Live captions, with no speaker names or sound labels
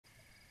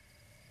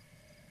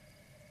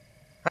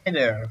Hi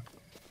there,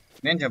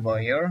 Ninja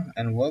Boy here,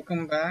 and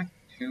welcome back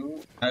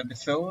to an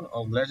episode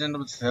of Legend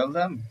of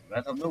Zelda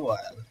Breath of the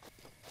Wild.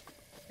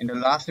 In the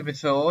last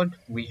episode,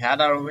 we had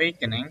our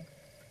awakening,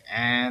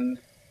 and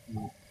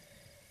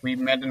we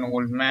met an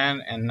old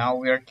man, and now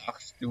we are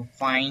tasked to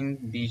find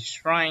these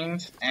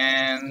shrines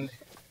and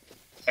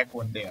check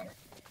what they are.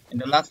 In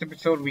the last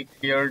episode, we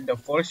cleared the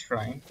first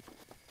shrine,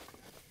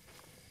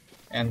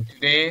 and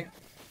today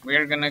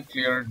we're gonna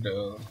clear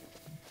the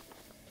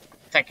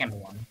second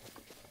one.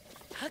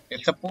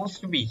 It's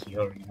supposed to be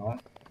here,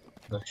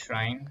 the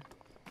shrine.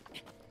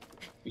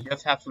 We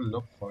just have to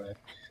look for it,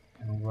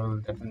 and we'll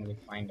definitely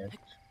find it.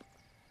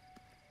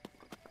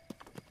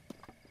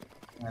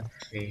 Let's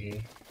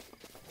see.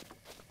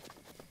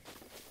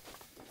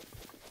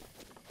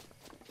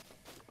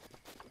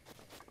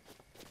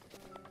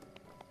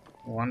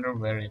 Wonder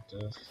where it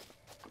is.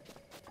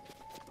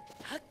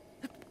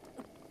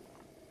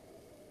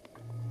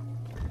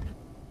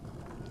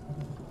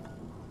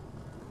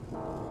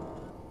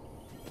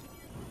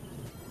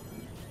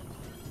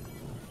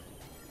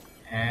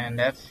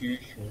 And as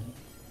usual,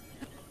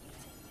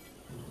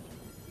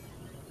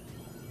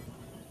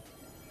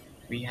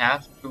 we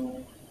have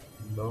to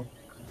look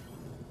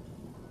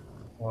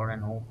for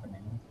an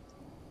opening.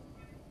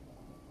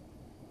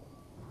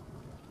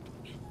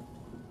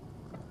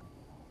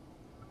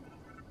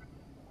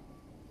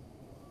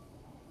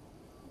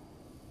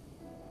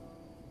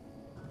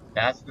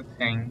 That's the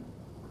thing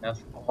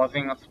that's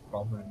causing us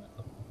problem at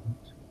the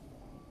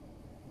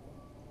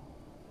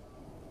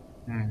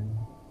moment.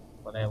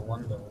 But I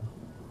wonder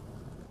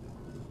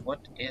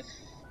what is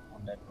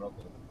on that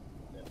rubble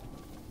there.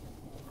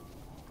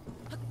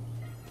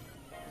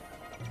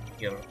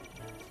 Here.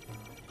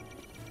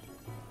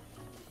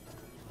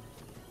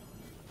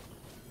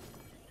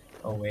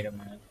 Oh, wait a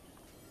minute.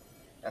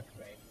 That's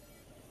right.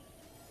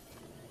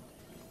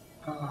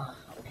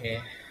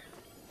 Okay.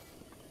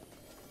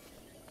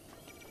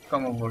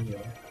 Come over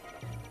here.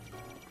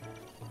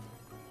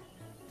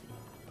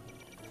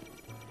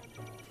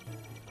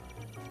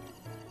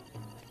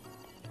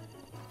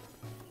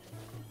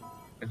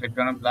 Is it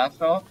gonna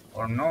blast off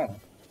or no?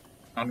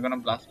 Not gonna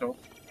blast off.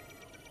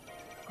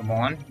 Come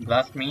on,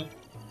 blast me.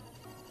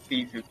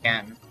 See if you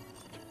can.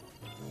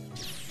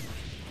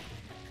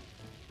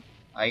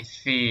 I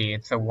see,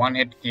 it's a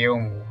one-hit KO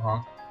move,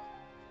 huh?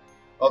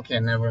 Okay,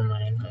 never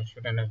mind. I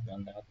shouldn't have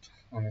done that,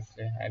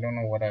 honestly. I don't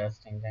know what I was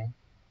thinking.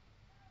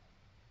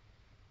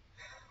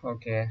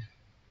 Okay.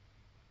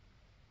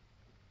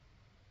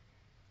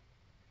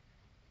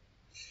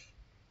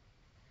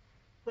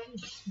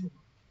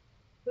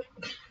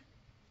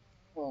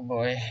 Oh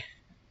boy.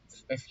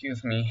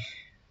 Excuse me.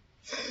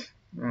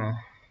 Oh,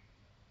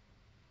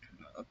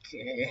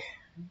 okay.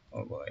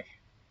 Oh boy.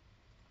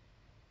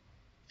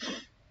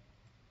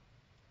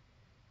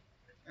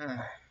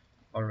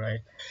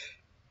 Alright.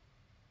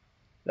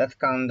 Let's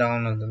calm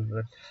down a little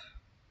bit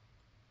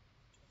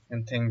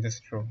and think this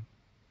through.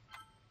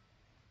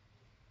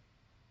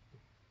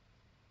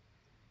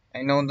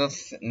 I know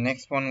this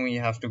next one we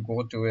have to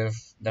go to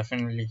is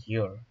definitely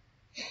here.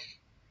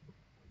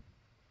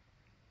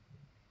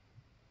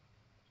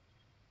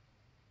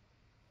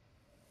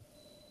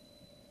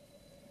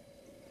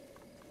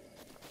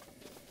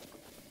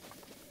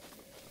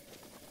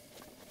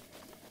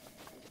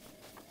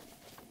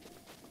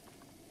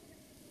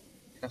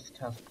 Just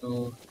have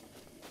to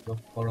look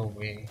for a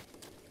way.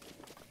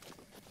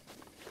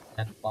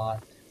 That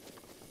path.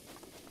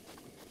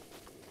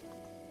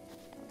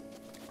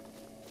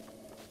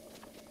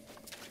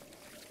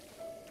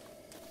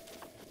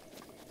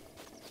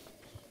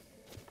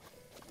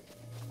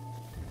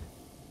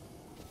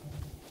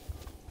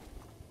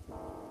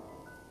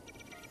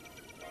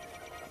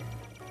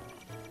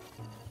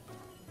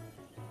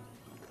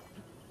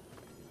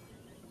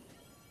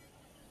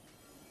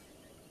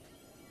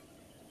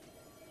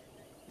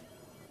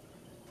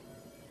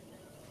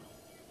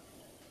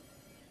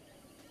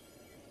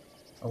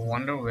 I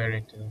wonder where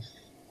it is.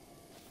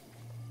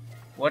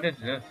 What is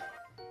this?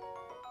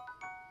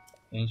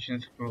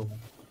 Ancient screw.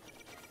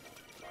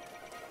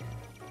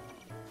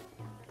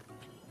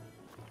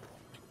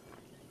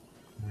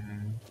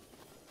 Hmm.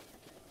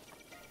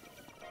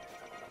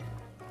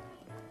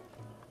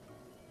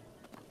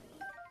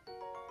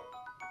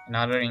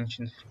 Another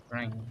ancient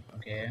spring.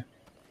 Okay.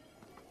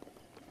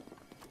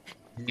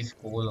 These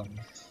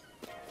columns.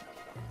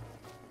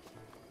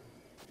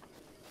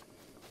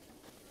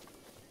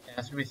 It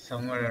has to be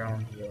somewhere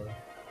around here.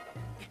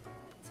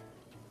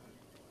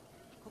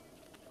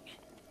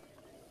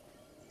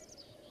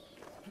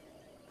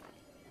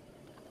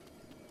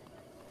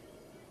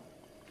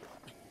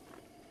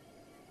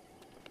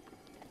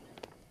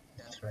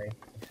 That's right.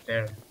 It's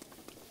there.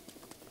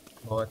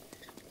 But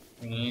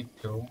we need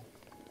to.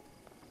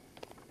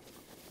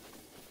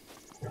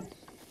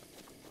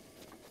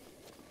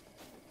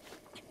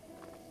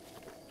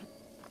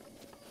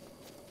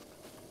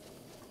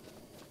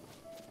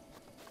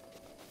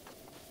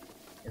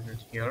 Is it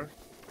here?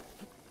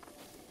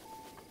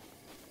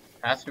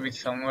 Has to be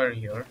somewhere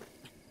here.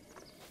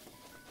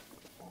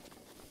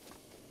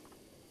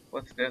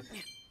 What's this?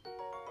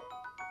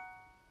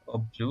 A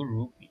blue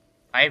rupee.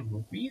 5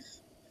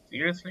 rupees?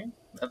 Seriously?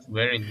 That's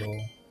very low.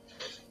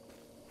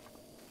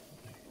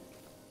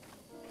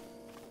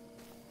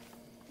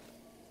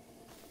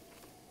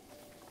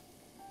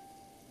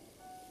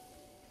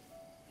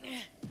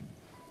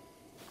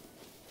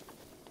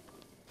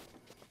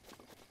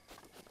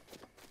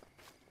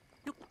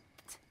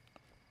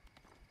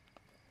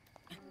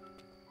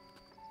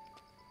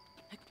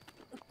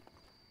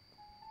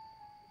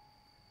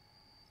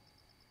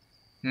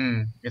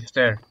 It's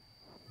there.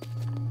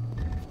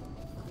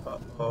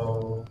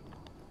 Uh-oh.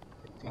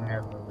 I think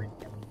I've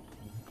awakened.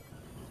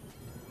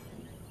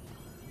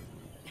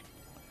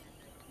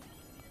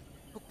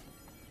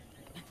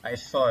 I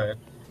saw it.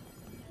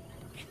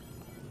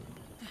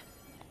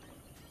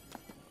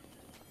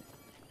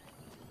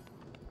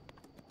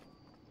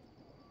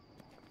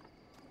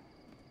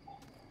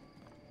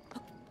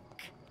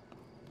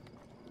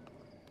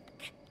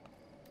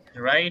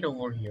 Right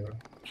over here.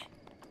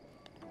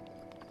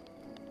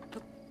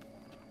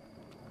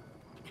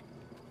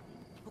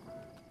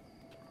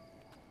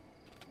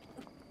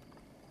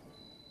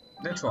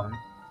 This one.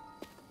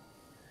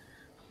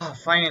 Ah,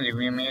 finally,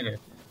 we made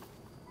it.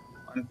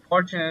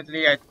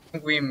 Unfortunately, I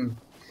think we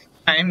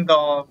timed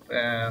off.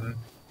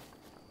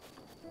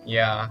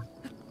 Yeah,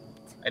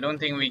 I don't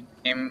think we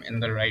came in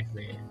the right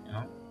way.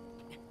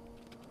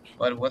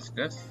 But what's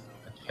this?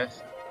 A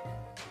chest.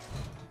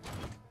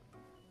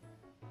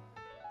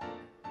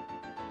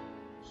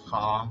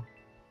 Ha.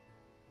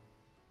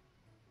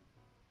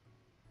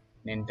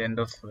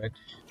 Nintendo Switch.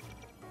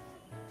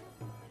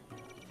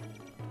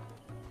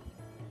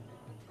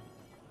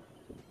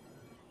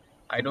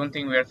 I don't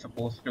think we're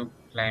supposed to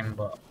climb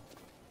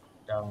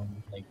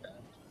down like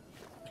that.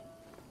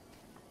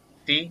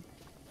 See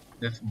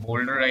this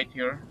boulder right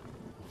here?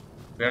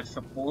 We're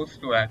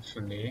supposed to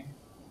actually.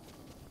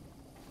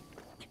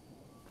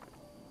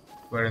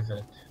 Where is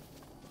it?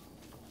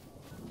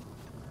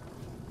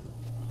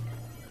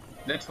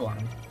 This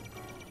one.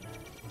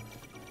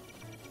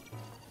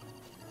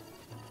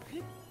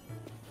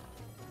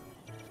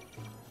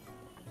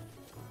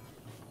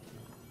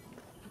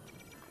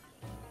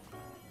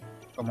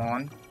 Come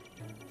on.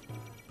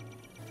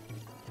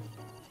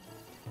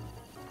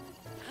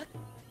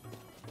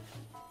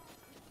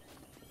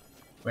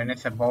 When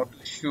it's about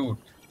to shoot,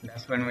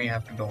 that's when we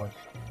have to dodge.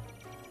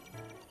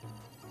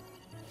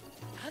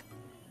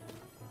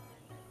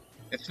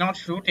 It's not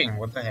shooting,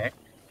 what the heck?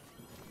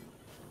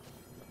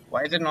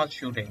 Why is it not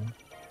shooting?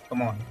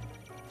 Come on.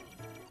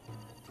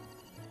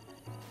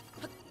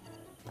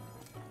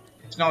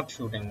 It's not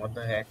shooting, what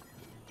the heck?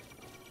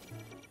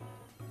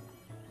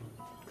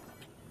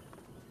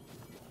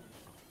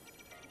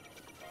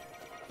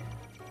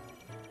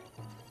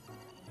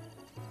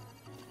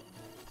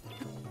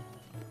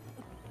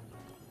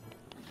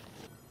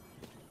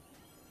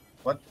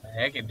 What the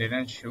heck? It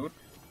didn't shoot?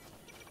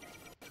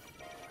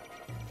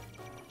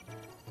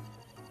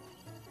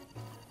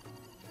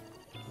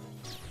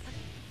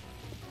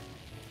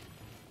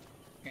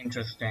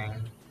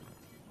 Interesting.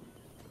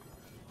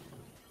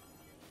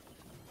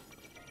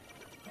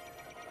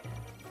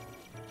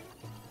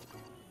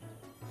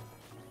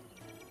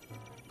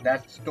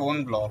 That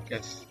stone block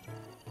is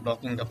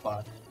blocking the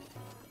path.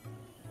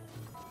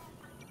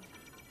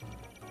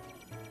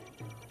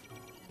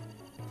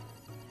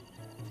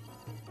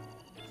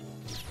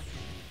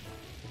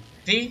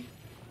 See?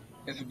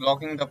 It's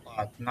blocking the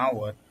path. Now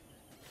what?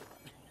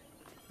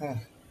 Oh,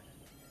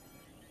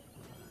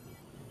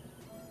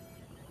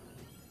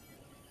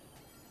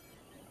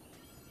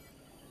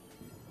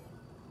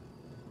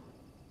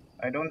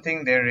 I don't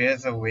think there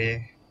is a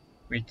way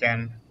we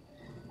can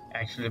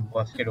actually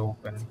bust it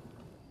open.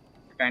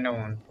 It's kind of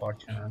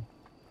unfortunate.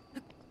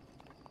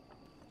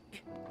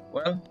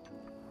 Well,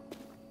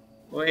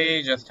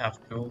 we just have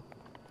to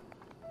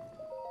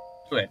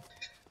do it.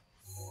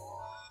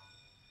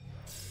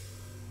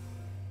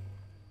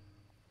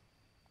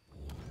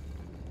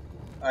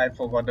 I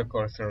forgot the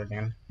cursor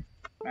again.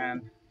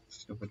 Man,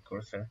 stupid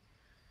cursor.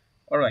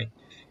 Alright,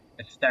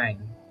 it's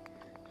time.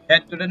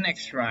 Head to the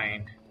next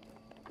shrine.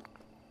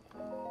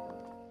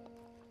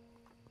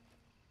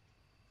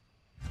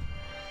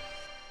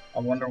 I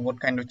wonder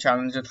what kind of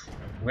challenges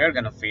we're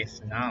gonna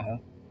face now.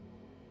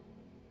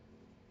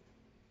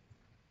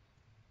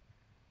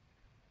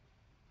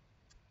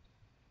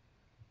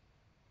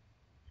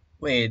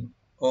 Wait,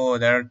 oh,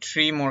 there are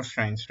 3 more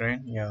shrines, right?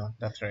 Yeah,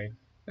 that's right.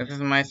 This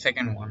is my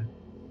second one.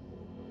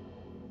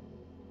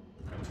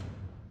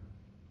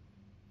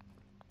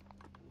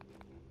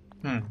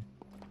 Hmm.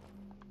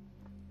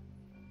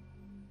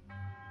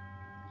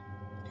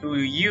 To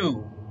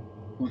you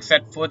who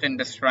set foot in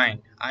this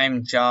shrine, I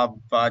am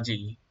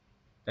Jabaji,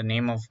 the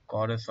name of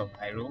goddess of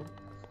Hyrule.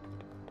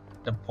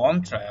 The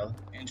bomb trial?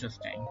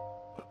 Interesting.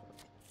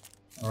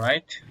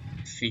 Alright.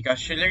 Fika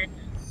Shilling.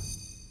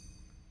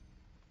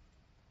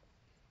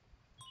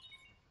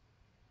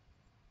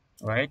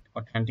 Right,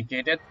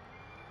 authenticated.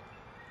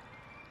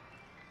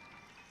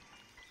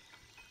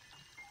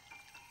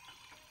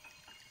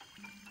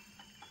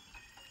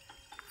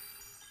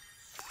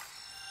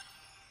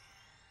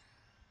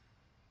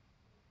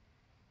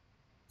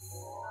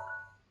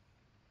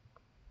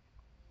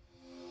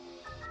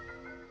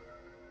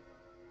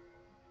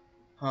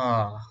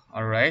 Ah,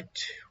 alright.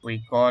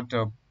 We got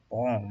a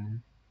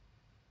bomb.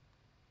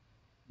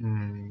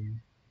 Hmm,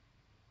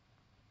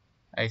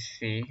 I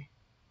see.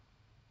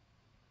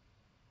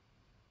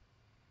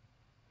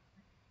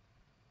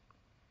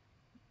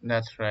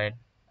 That's right.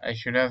 I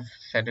should have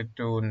set it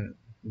to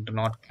do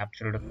not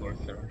capture the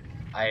cursor.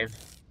 I've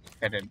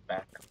set it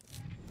back.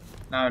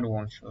 Now it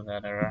won't show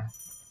that error.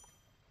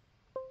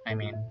 I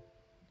mean,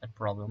 that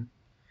problem.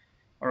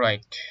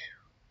 Alright.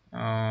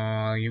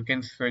 You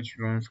can switch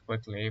rooms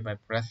quickly by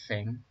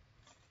pressing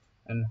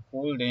and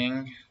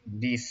holding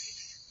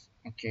this.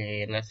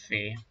 Okay, let's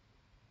see.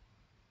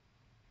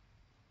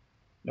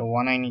 The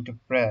one I need to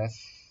press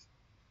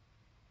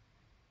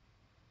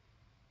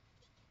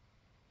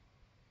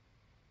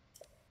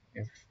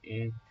is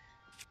A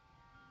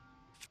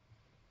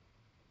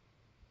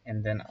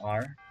and then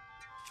R.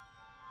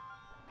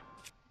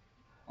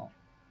 Oh.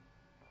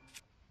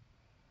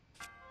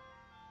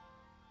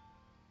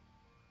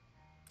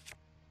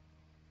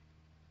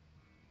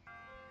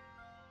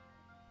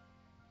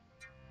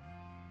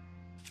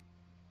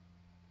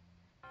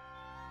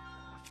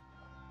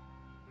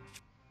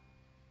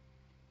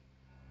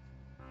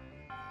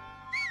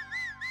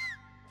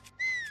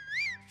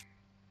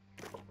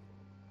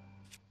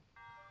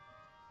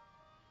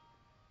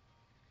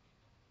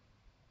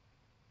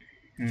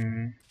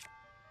 Hmm.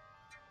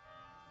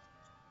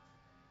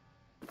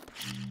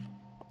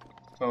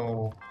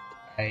 So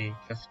I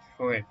just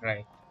throw it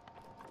right.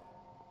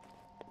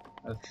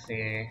 Let's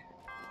see.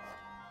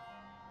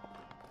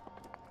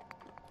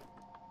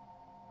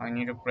 I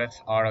need to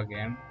press R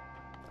again.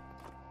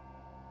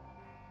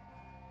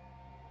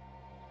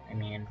 I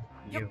mean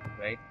Yep. U,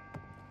 right?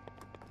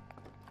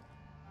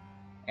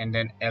 And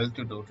then L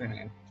to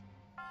detonate.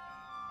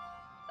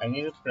 I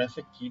need to press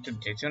a key to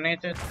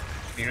detonate it?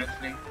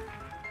 Seriously?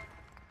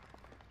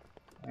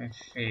 Let's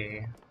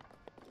see.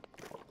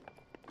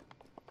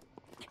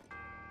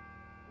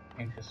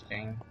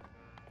 Interesting.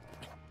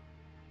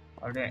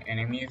 Are there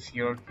enemies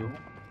here too?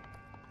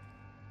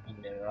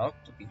 And there ought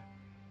to be.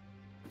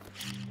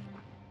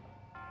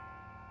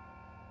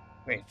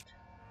 Wait.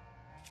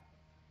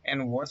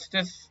 And what's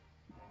this?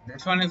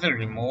 This one is a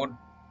remote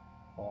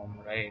bomb,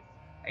 right?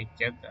 I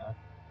get that.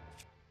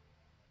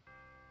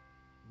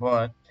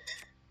 But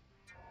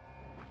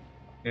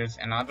there's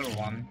another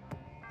one,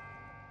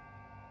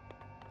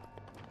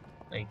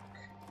 like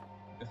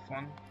this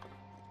one.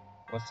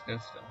 What's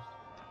this stuff?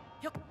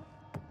 Yep.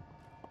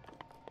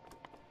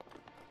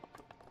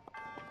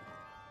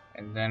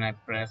 And then I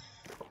press.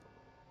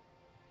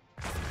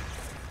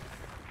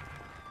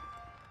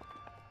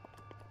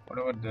 What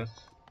about this?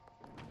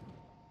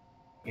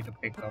 Need to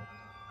pick up.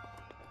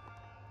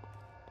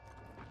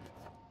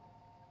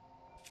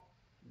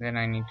 Then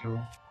I need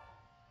to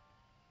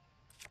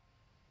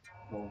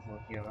go over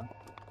here.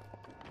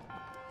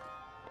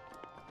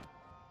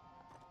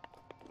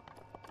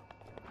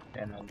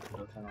 Then I'll do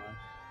this one.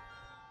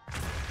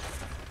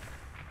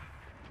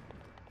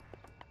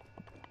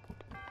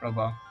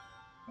 Rubber.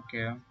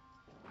 Okay.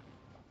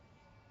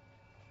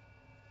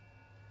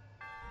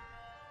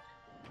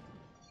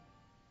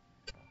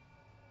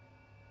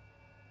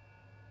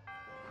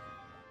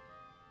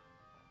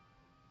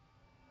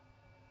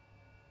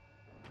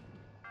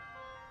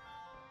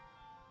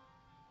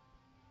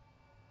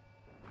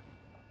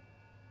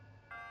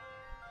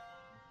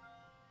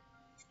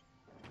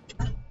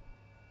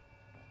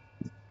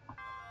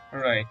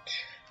 Alright.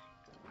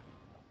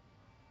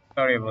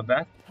 Sorry about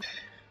that.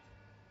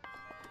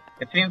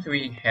 It seems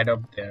we head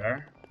up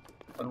there.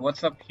 But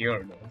what's up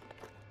here though?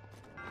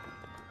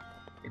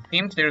 It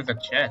seems there's a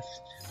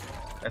chest.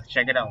 Let's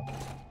check it out.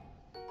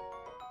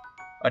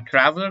 A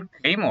traveler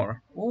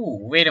claymore. Ooh,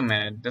 wait a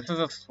minute. This is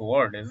a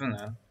sword, isn't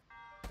it?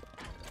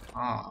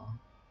 Ah.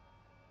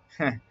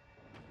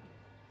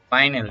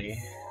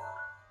 Finally.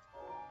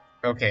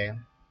 Okay.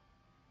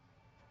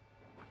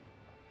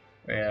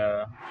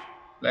 Well,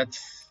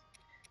 let's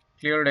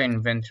clear the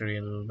inventory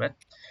a little bit.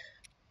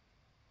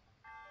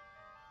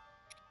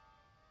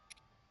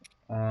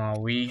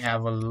 We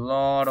have a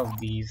lot of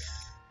these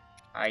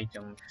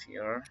items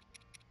here.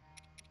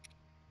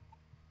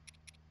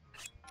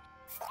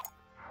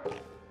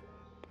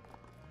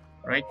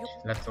 Right,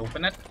 Yep. let's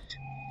open it.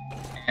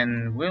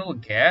 And we'll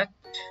get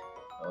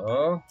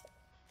a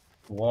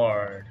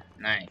sword.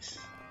 Nice.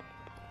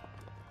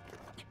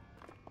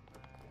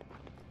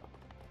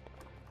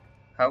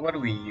 How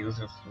about we use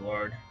a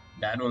sword?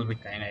 That will be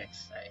kinda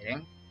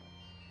exciting.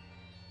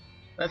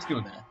 Let's do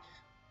that.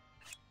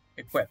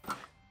 Equip.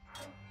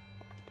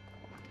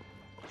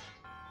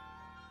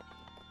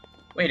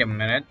 Wait a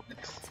minute.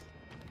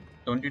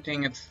 Don't you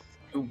think it's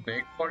too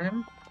big for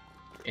him?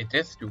 It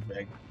is too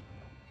big.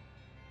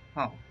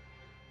 Huh.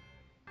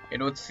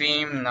 It would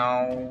seem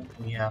now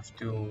we have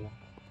to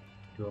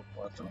do a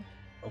puzzle.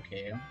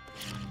 Okay.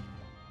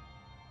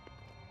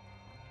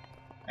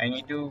 I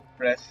need to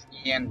press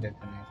E and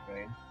detonate,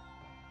 right?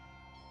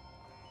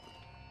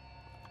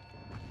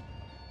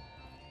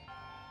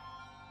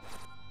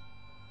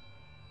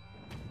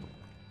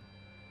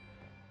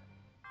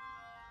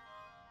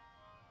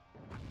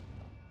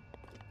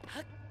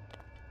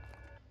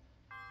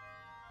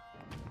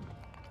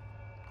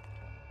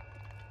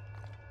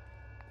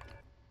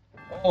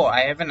 Oh,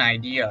 I have an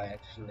idea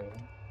actually.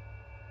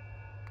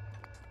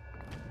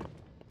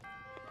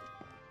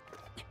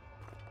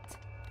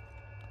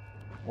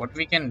 What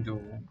we can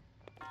do,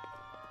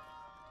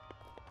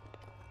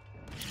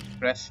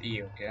 press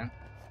E, okay?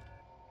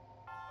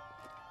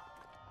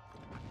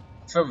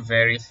 It's a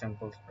very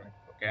simple trick,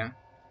 okay?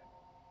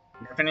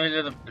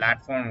 Definitely the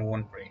platform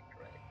won't break,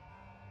 right?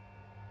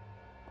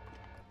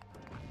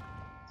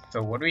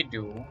 So what we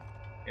do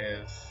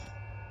is,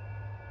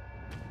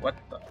 what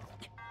the?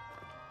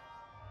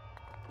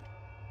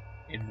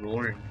 It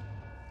rolled.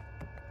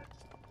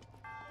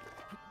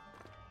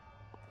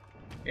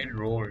 It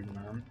rolled,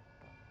 man.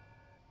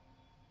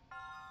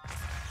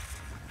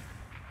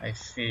 I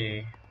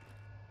see.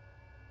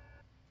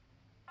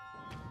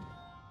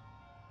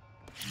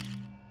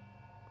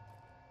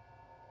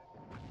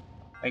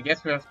 I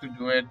guess we have to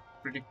do it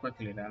pretty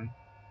quickly then.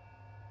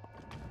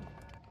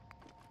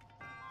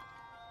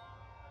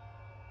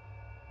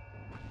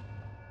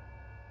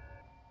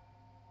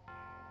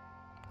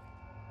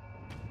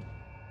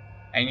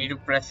 I need to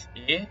press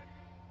A?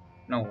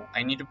 No,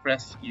 I need to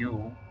press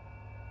U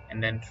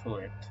and then throw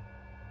it.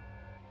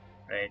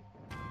 Right?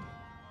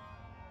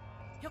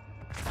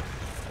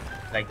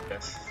 Like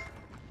this.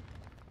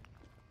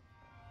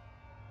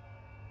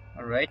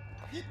 Alright.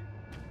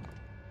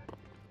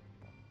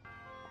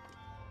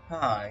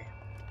 Hi.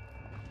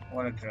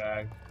 What a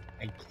drag.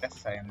 I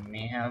guess I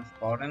may have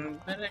gotten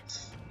a bit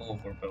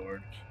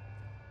overboard.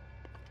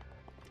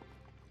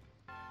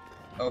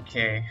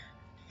 Okay.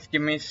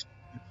 Just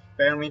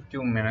spare me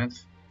 2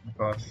 minutes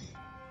because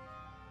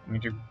I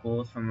need to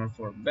go somewhere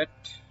for a bit.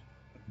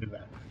 I'll be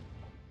back.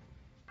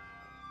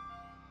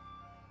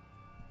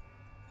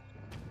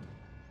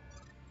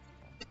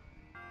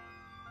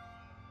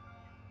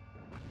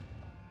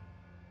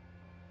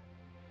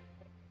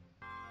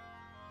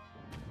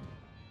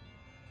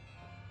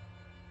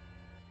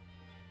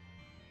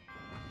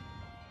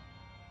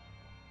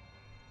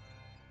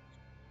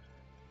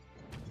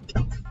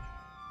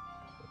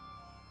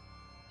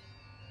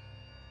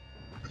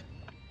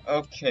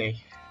 Okay.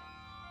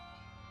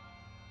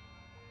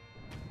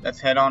 Let's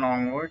head on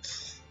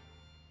onwards.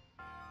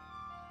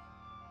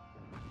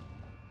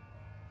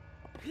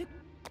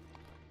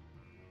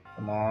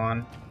 Come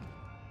on.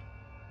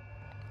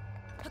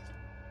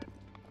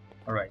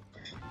 Alright.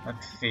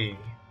 Let's see.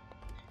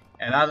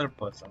 Another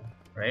puzzle,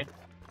 right?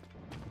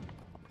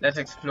 Let's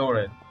explore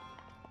it.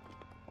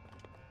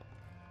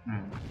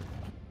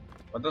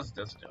 What does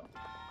this do?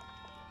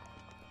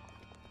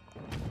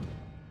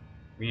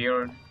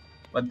 Weird.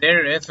 But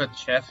there is a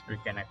chest we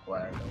can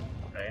acquire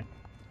though, right?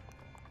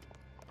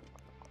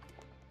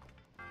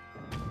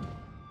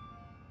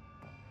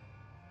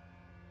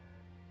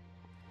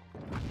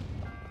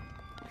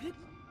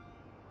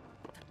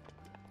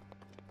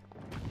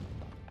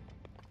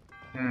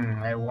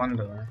 I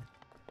wonder.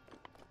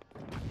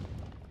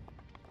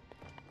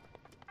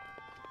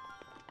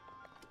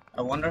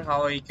 I wonder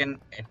how I can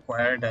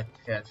acquire that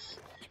chest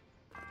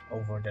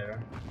over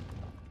there.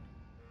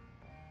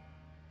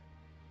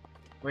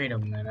 Wait a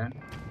minute.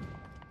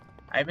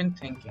 I've been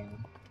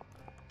thinking.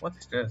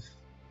 What's this?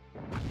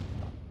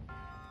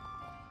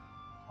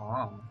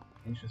 Oh,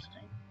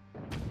 interesting.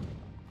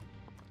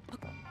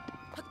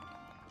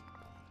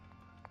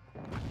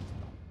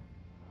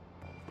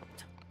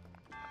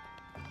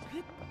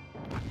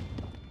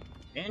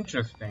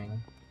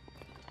 Interesting.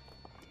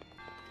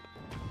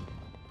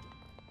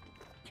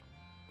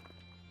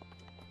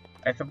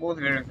 I suppose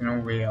there is no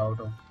way out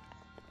of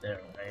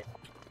there, right?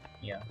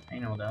 Yeah, I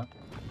know that.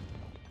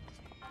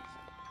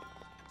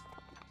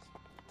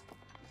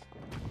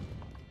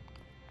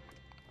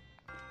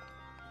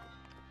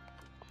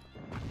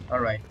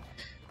 Alright.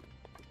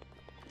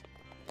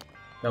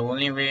 The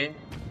only way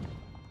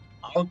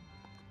out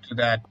to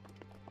that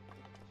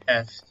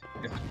test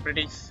is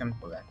pretty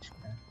simple actually.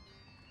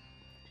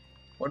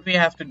 What we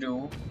have to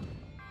do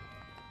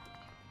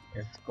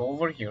is go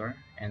over here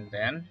and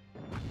then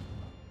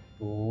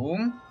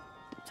boom.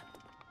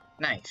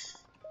 Nice.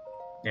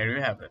 There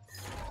you have it.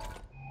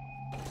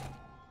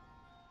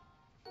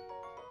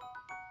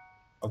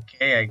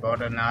 Okay, I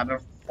got another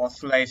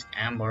fossilized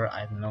amber. I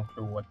have no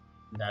clue what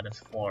that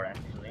is for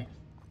actually.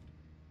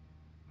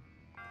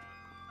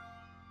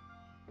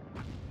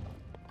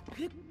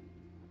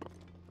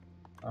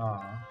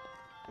 Oh.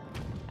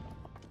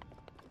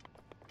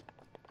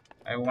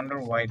 I wonder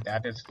why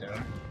that is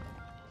there.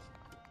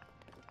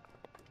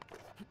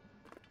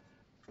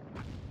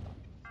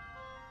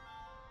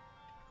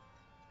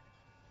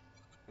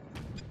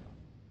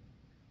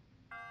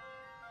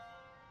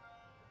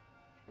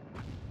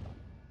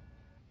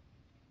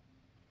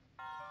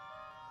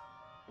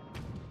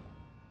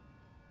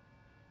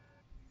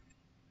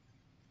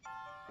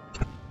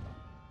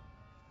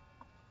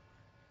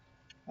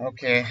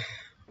 Okay.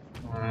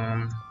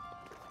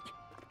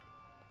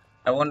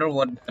 I wonder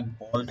what that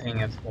ball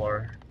thing is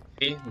for.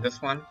 See,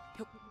 this one?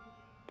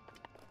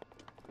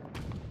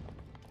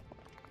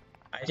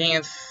 I think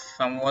it's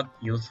somewhat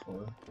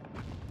useful.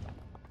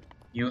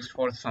 Used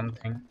for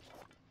something.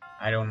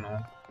 I don't know.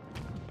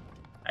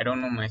 I don't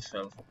know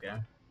myself, okay?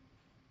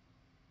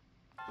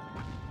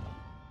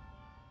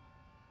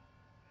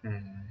 Hmm.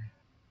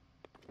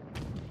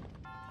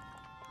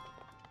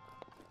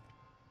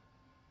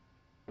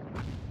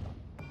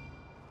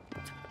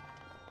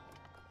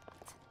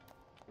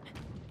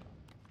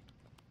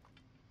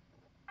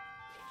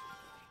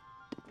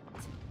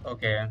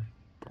 Okay,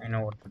 I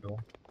know what to do.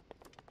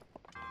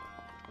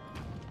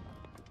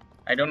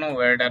 I don't know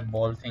where that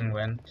ball thing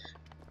went,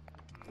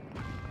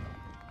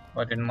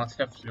 but it must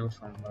have flew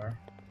somewhere.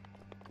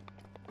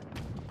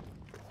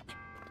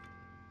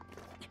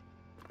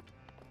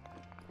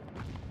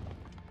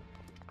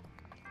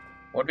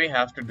 What we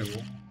have to do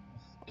is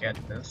get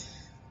this.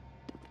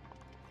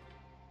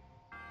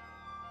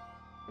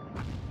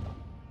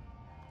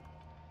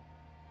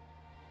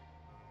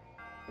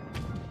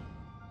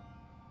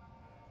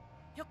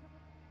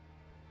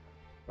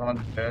 Not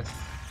this.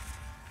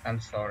 I'm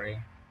sorry.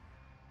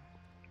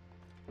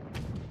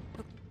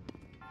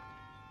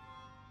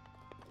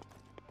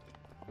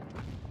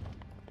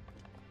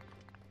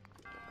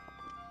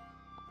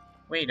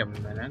 Wait a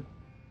minute.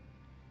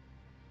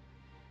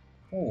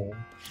 Oh,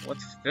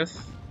 what's this?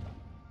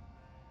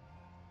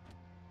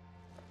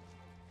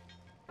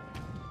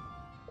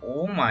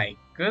 Oh my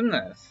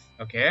goodness.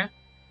 Okay.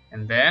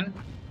 And then,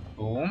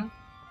 boom.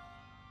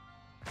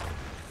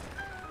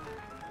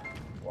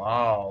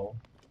 Wow.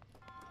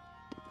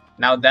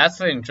 Now that's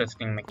an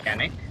interesting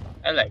mechanic.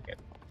 I like it.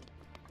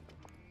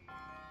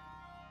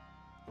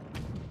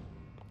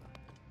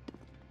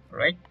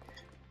 Right?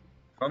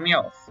 Throw me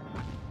off.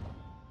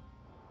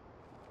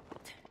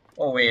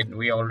 Oh wait,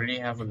 we already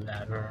have a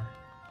ladder.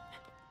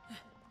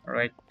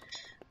 Alright,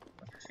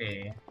 let's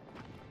see.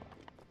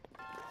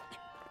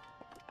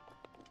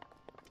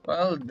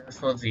 Well,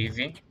 this was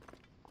easy.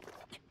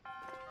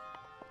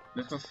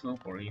 This was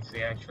super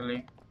easy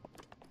actually.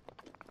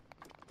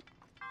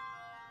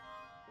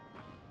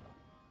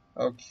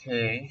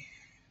 Okay.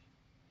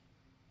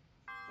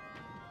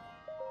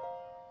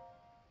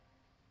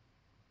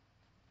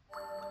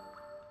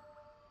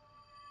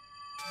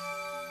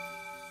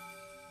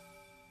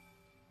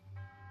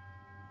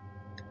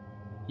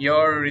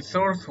 Your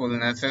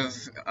resourcefulness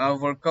is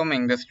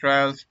overcoming this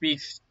trial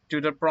speaks to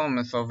the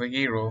promise of a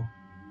hero.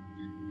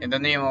 In the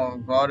name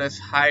of goddess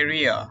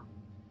Hyria,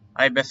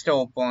 I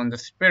bestow upon the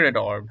spirit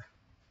orb.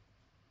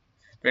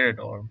 Spirit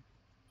orb.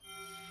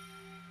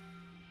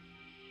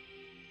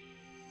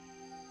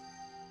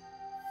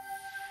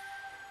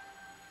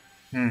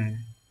 Hmm.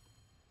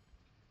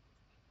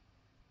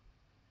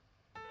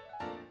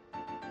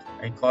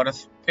 I got a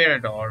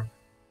spirit orb.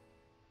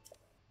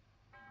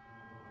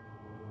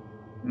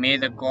 May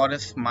the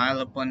goddess smile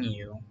upon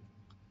you.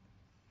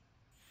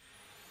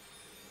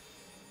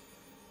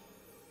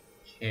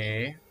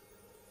 Okay.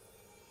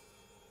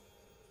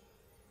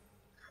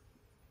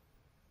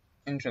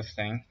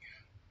 Interesting.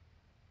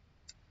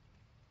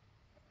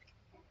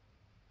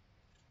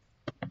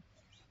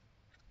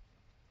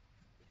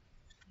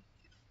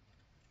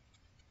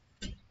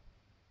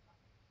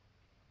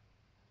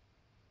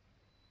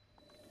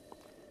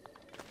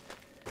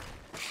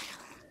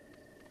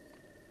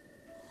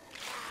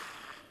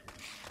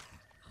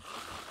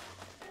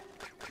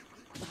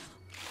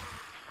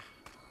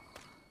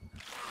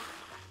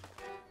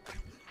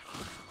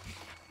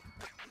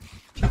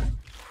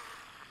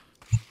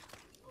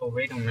 Oh,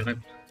 wait a minute.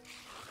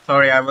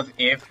 Sorry, I was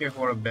AFK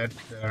for a bit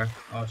there.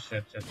 Oh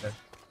shit, shit, shit.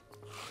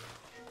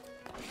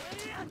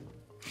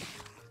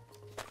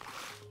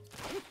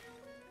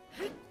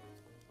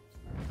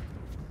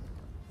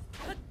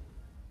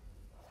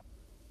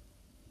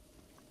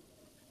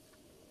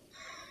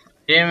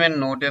 Didn't even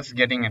notice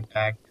getting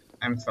attacked.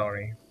 I'm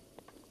sorry.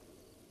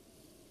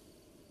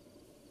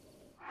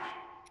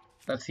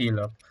 Let's heal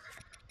up.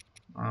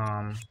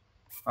 Um,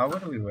 how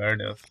would we wear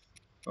this?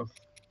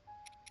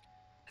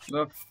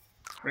 Looks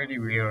pretty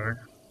weird,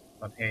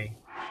 but hey,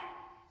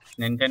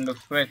 Nintendo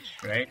Switch,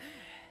 right?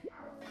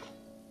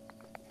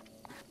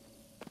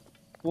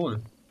 Cool.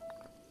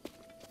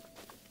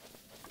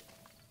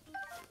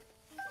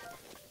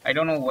 I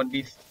don't know what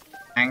these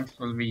tanks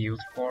will be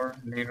used for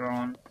later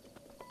on,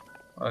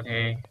 but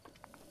hey,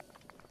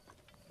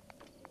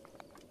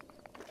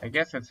 I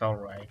guess it's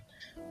alright.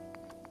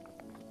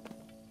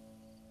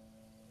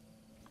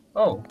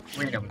 Oh,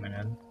 wait a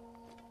minute.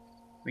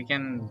 We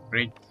can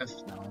break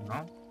this now,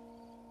 no?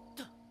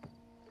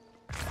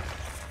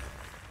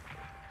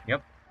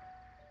 Yep,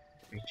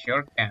 we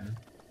sure can.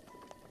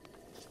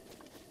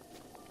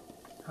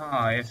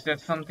 Huh, is there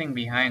something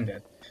behind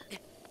it?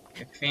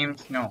 It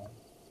seems no.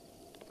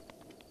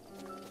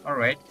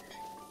 Alright,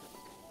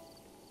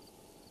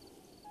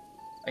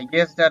 I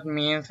guess that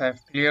means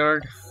I've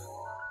cleared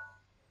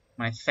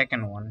my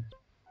second one.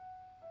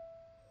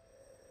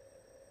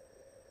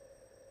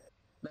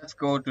 Let's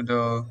go to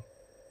the...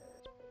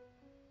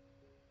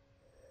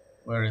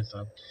 where is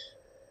it?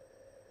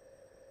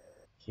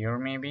 Here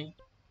maybe?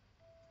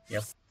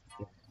 Yep.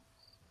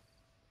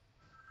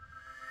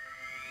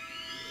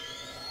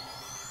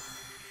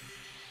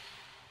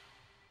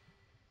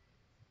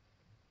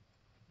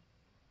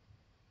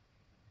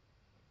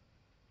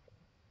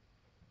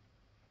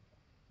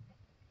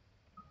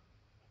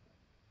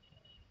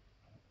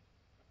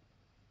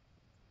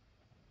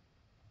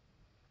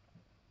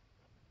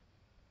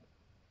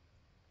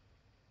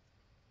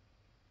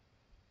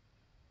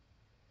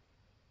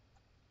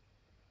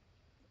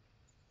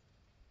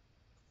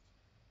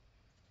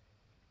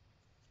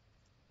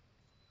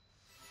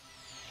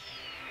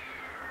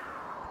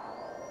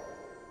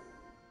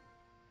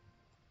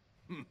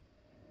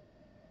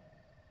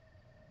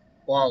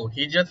 Wow,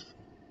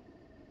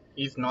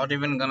 he's not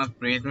even gonna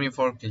praise me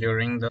for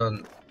clearing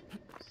the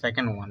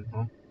second one,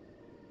 huh?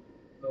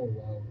 Oh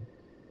wow.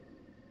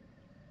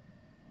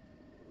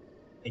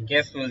 I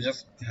guess we'll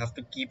just have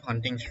to keep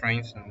hunting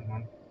shrines now,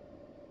 huh?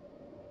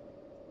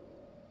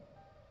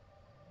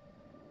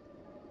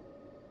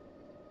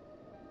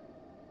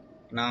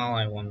 Now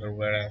I wonder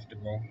where I have to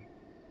go.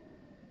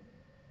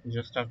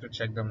 Just have to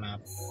check the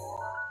map.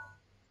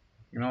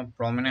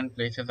 Prominent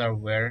places are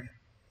where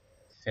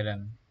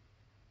hidden.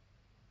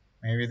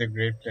 Maybe the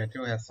Great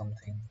Plateau has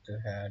something to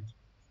add.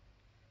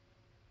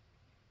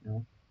 You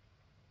know?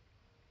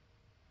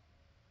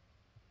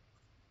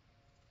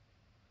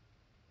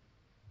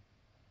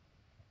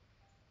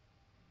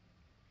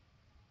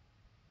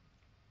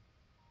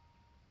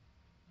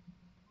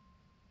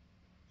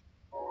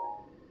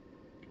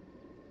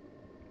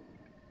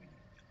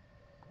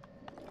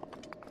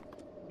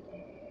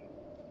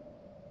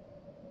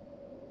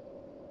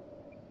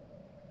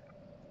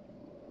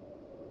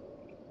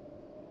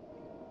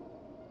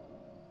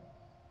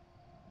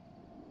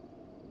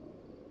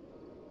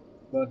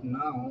 But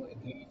now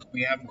at least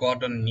we have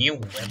got a new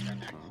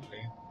weapon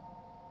actually.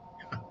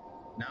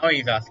 Now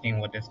he's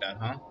asking what is that,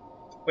 huh?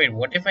 Wait,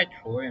 what if I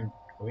throw it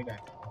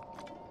at him?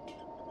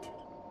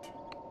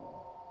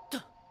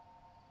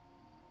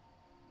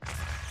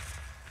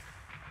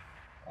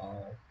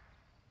 Oh.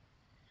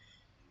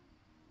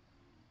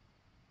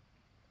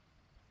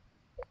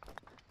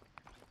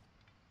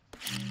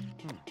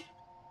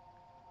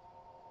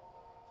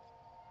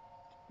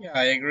 Yeah,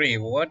 I agree.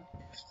 What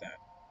is that?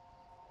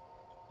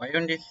 Why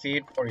don't you see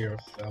it for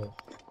yourself,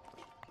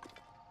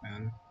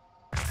 man?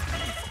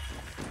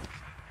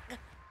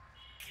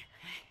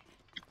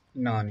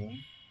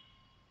 Nani.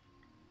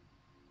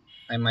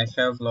 I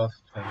myself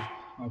lost health.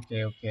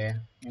 Okay, okay.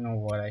 You know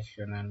what? I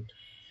shouldn't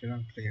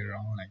play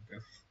around like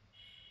this.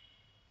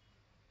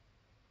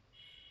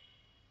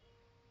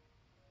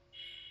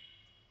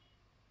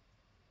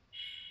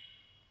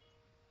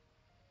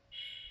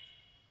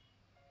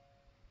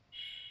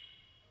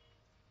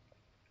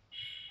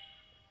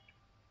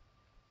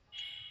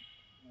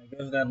 I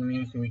guess that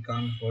means we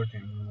can't hurt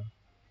him.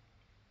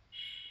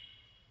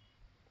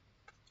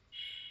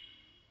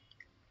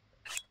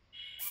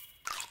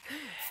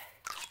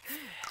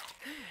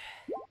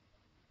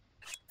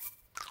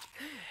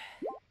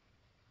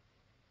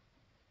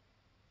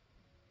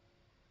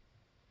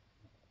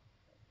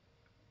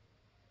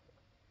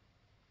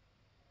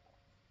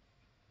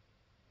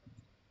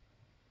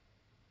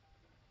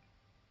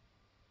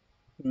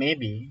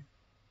 Maybe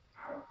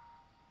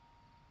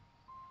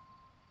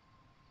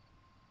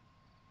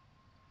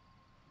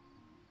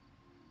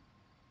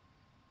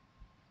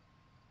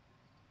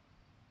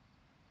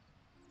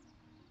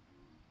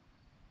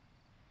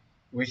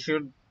we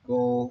should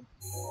go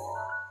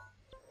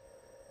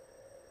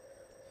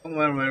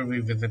somewhere where we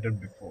visited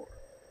before.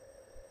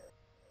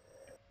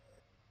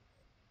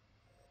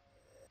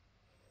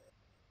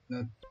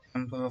 The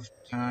Temple of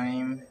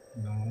Time?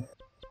 No.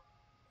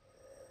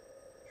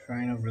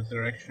 Shrine of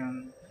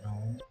Resurrection?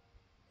 No.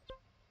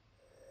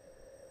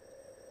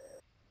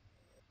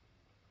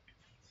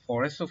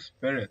 Forest of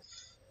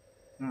Spirits?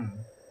 Hmm.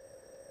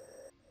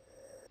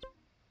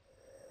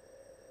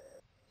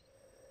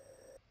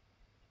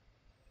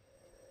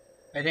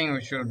 I think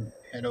we should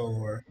head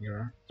over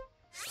here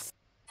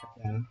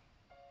again.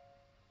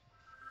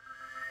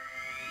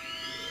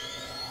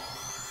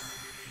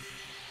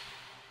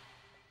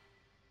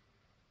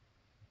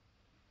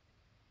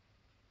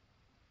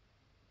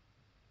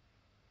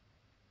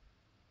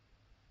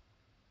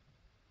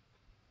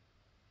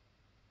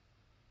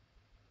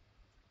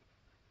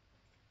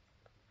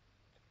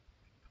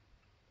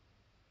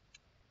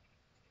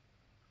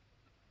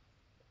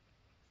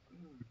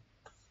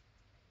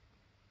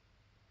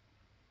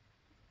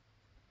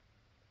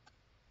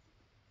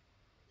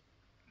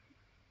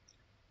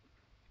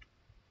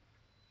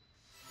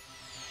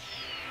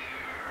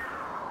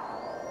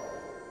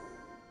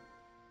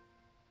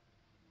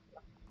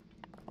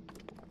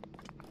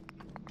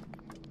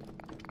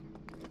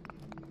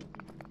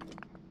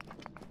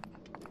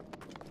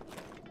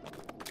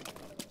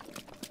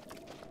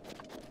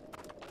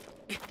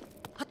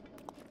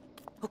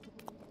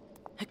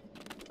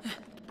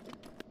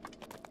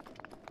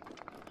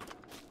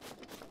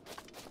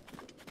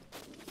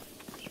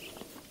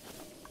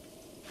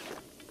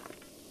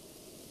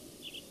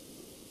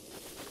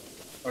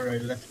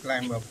 Alright, let's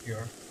climb up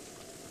here.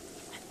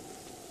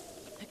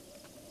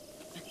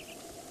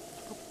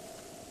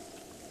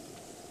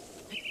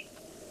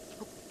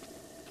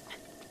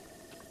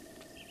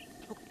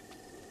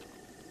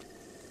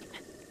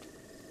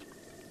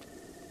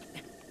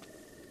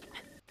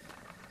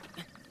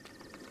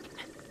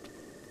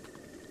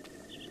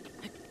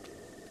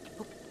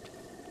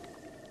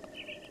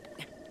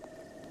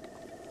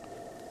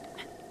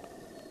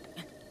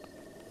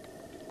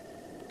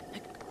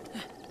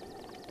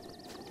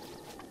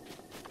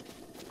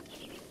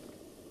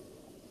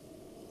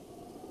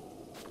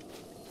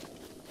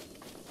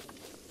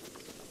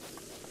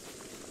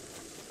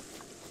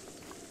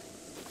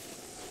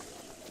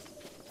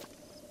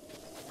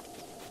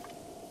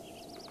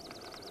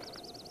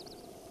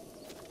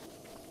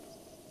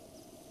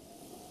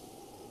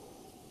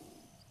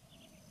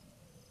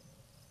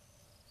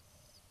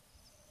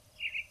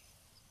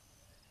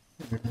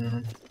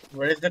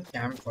 Where is that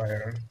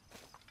campfire?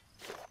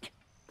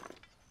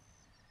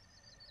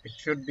 It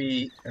should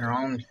be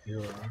around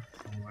here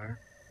somewhere.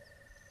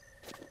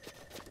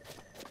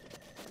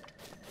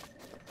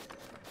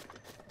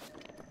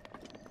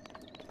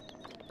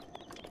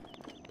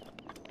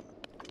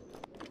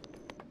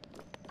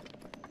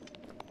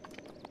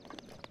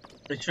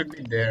 It should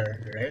be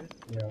there, right?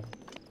 Yeah.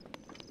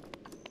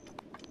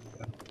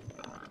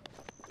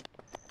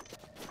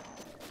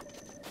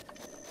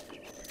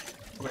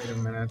 Wait a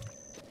minute.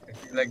 I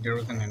feel like there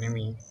was an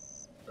enemy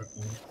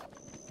lurking.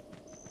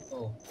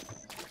 Oh,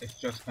 it's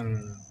just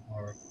an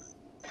orc.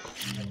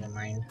 Never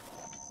mind.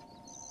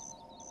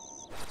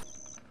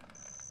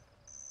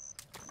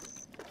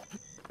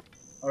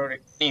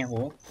 Alright,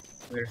 anywho,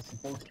 we're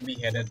supposed to be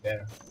headed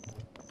there.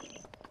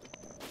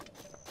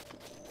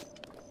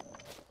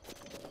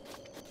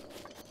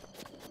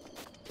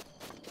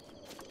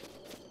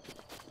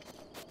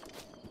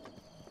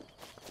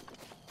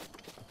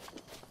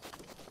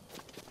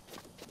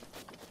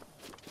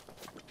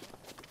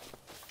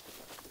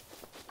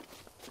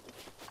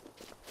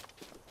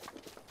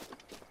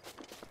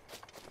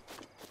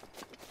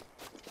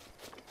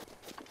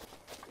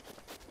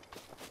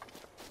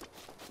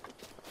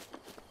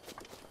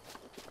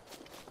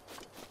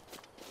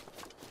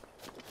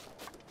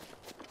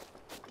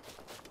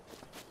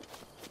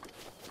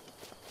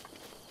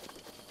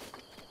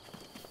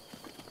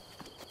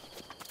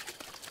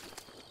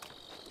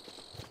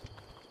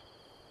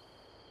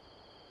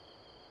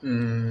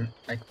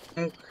 I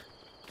think,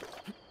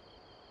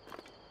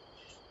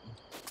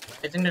 why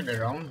isn't it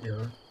around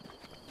here?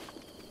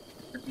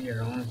 It should be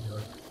around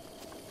here.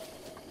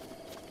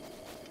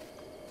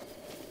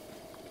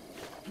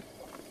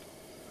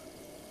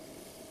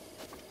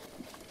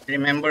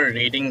 Remember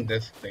raiding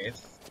this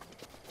place,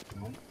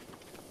 you know?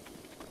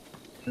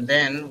 And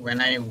then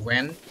when I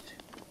went,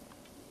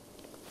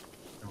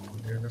 no,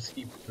 there's a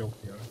steep slope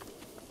here.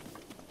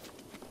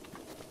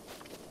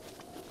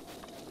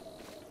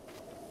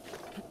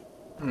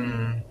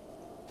 Hmm,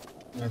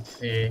 let's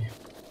see.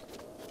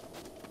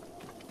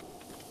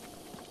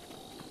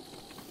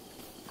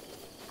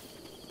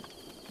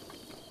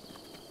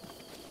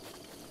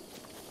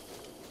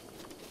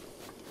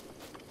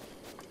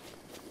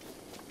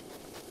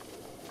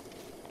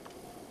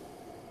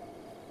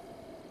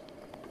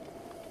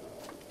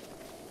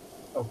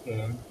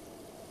 Okay.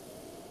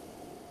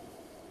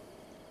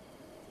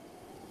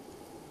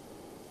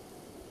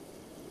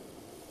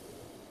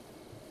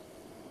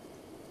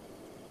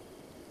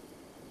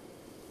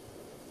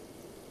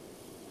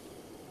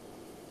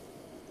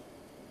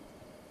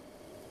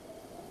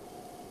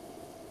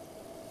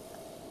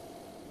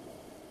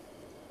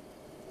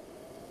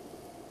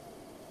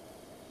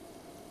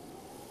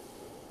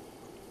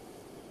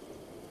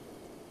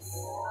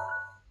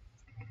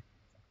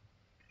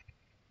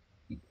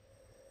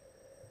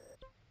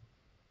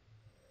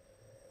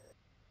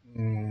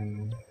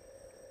 Hmm.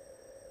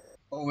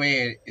 Oh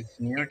wait, it's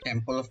near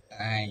Temple of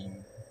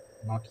Time,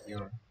 not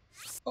here.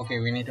 Okay,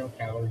 we need to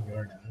travel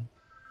here then.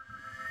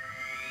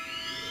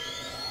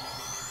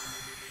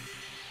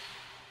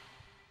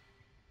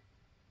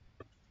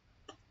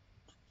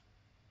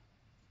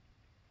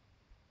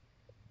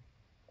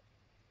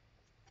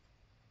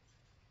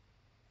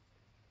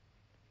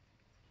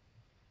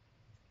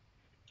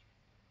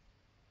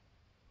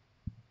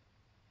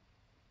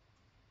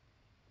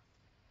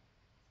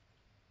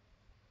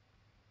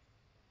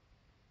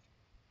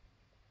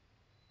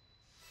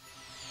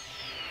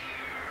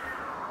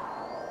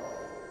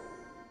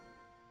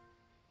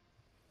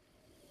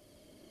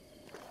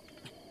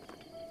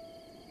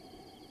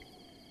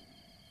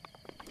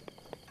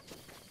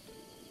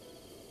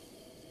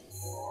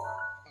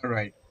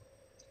 Alright,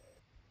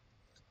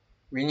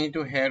 we need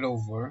to head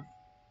over.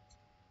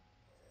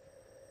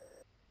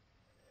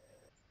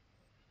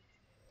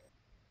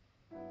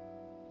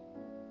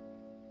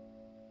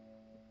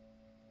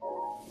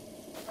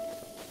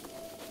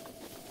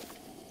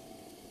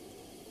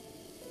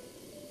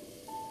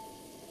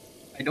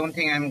 I don't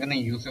think I'm gonna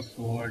use a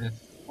sword, it's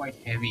quite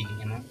heavy,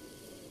 you know?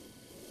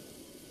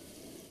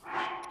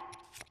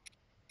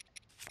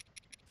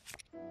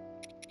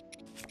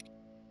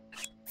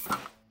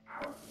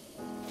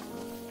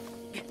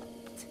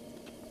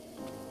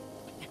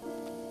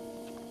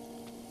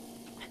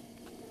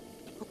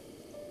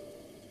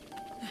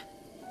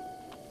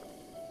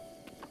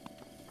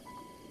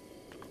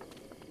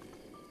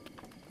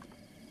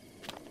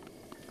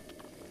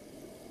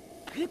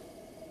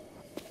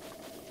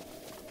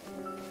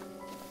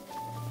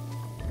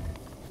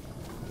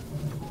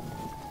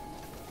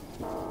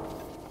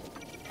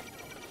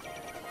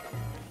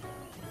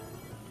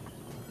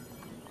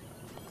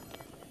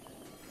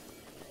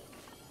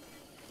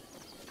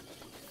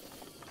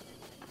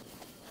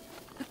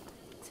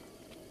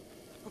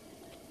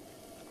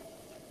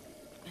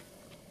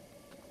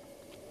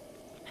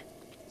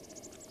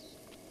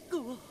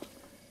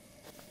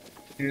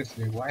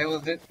 Seriously, why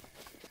was it?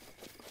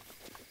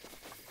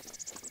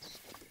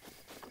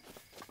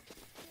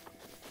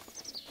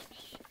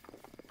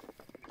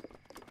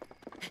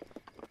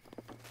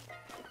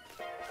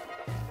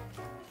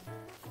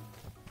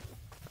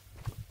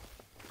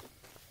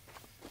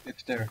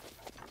 It's there.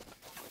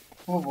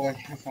 Oh boy,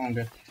 I found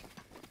it.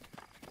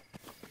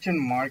 You should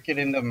mark it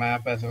in the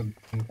map as an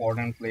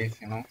important place,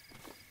 you know.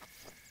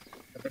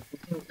 As a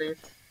cooking place?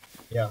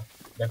 Yeah,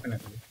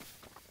 definitely.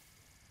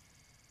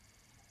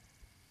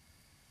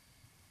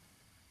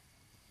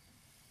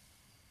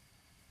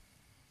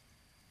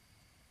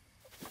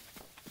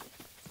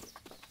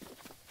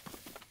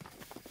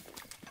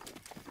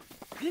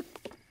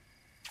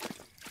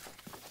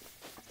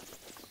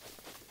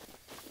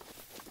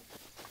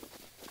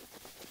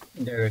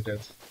 There it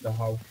is, the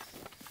house.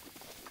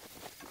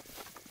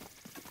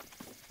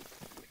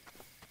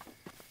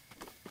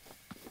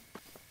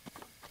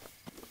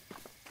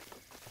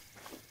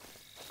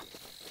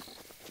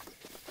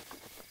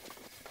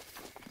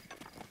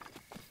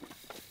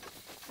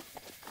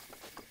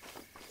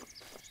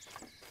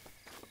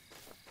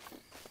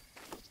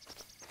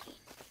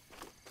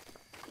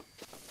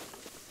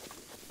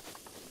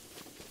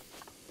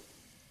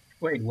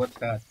 Wait, what's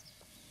that?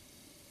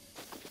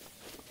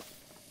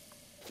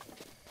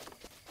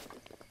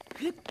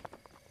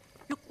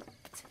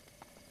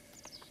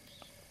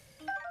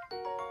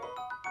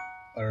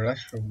 A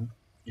restroom.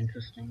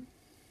 Interesting.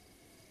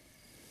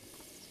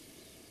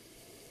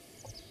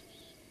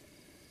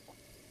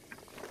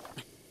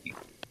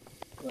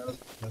 Well,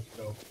 let's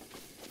go.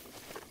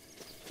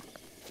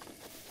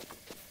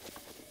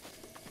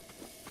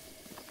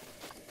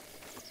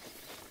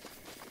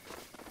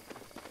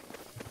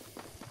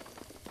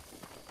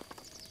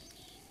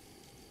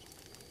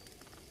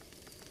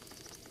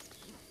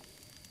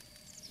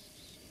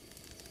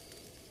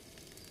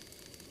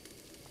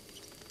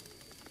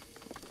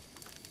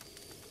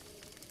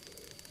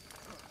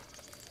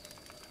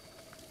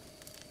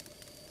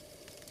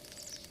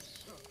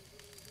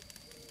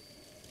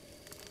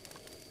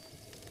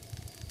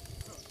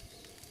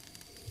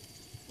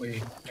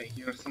 Wait, I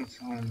hear some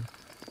sound.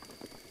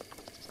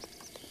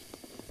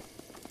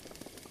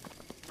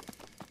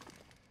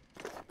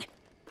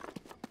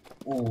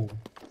 Oh,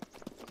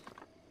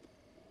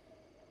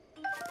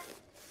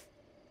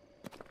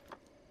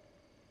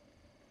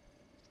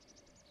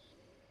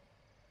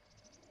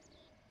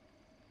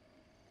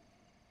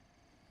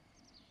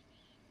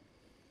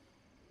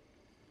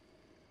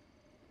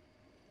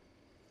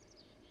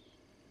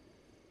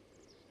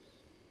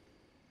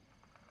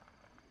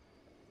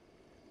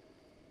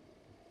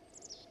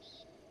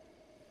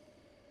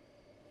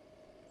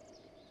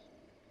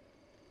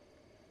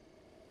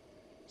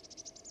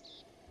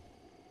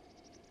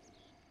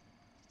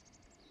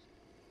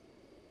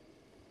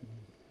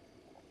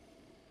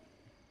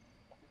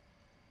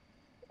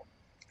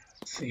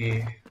 let's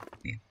see.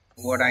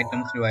 What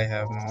items do I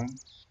have now?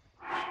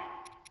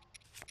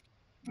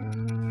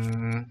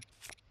 Mm,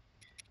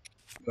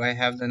 do I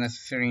have the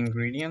necessary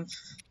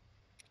ingredients?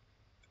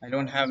 I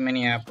don't have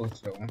many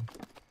apples though.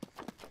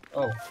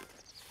 Oh,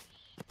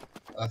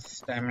 a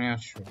stamina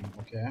shroom,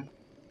 okay.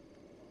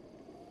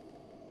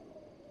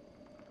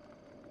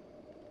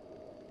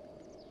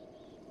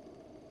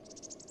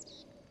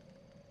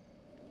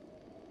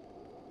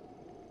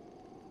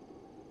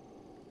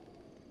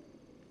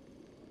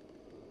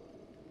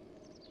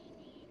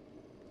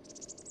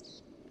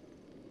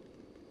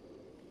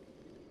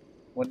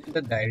 What did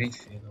the diary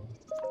say though?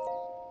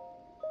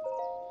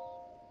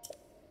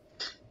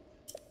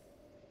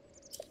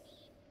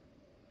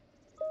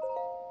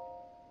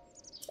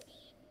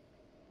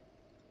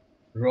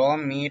 Raw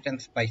meat and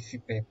spicy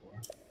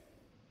pepper.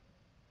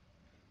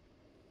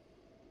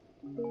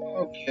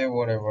 Okay,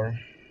 whatever.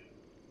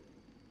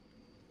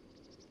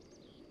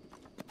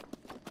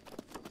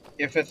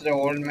 If it's the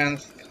old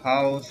man's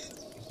house,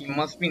 he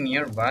must be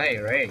nearby,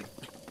 right?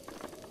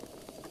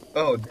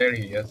 Oh, there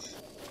he is.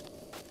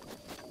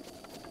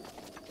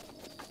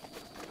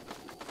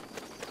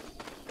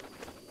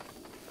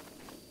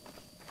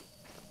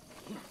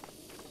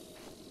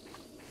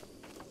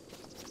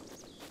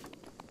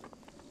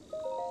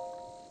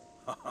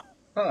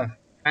 Huh,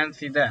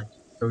 fancy that.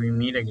 So we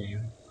meet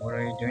again. What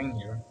are you doing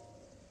here?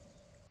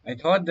 I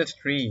thought this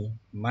tree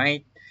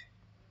might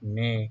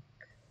make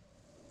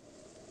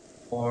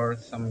for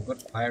some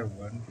good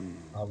firewood.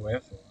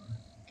 However,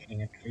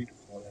 getting a tree to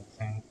fall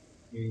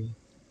exactly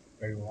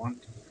where you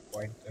want is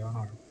quite the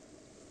honor.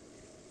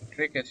 The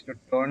trick is to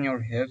turn your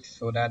hips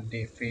so that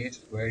they face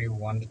where you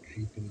want the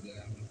tree to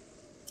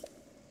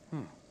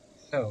land.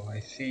 So, I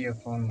see you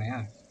found my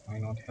axe. Why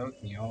not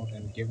help me out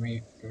and give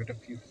it a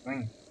few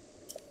swings?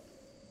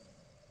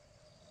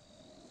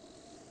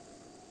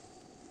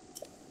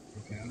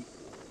 Okay.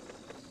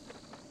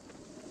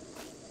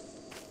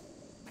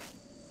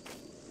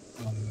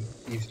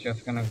 He's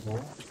just gonna go.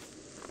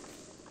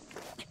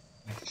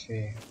 I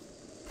see.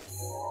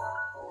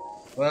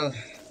 Well,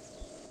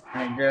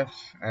 I guess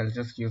I'll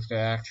just use the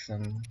axe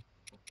and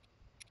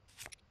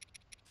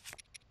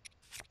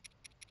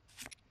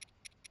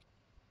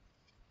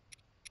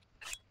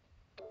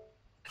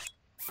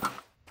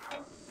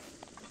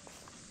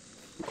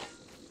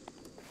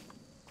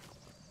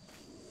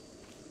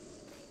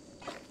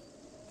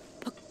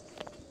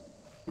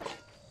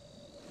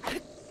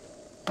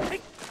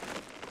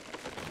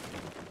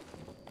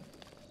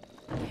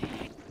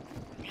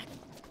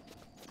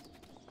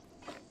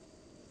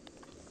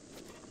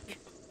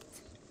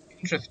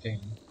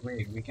interesting.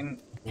 Wait, we can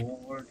go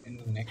over in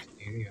the next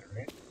area,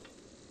 right?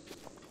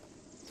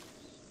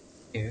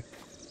 If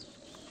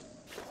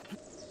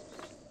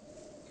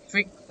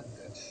we cut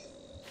this.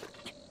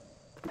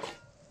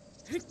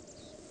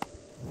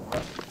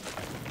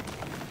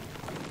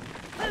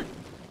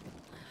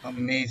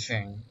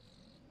 Amazing.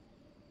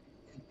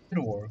 It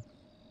worked.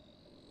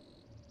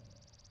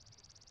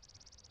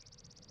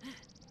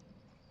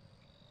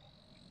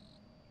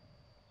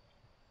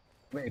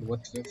 Wait,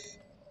 what's this?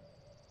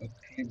 A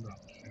tree branch,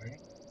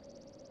 right?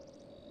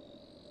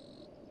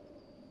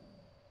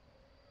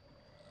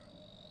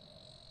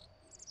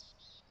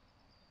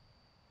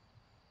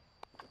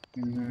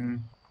 Hmm.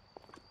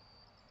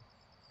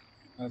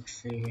 Let's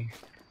see.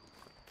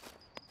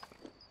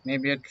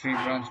 Maybe a tree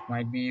branch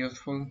might be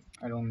useful.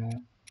 I don't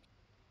know.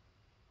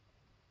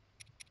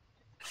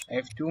 I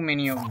have too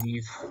many of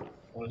these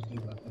faulty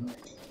weapons.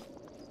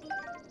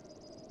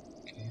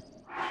 Okay.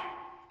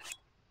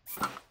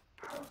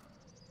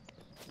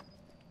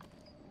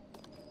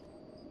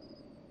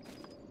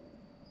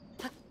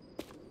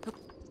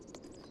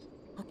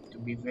 To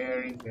be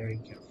very, very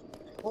careful.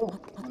 Oh,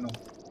 oh no.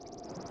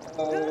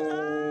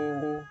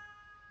 Oh,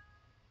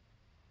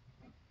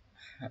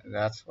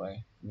 that's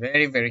why.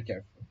 Very, very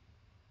careful.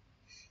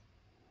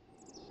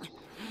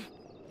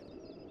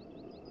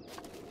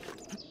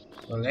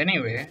 Well,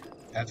 anyway,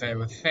 as I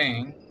was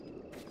saying,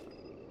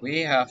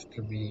 we have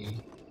to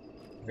be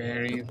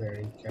very,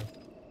 very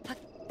careful.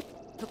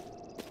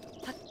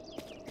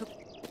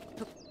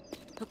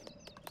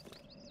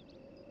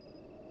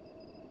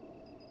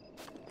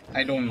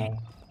 I don't know.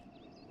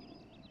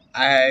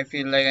 I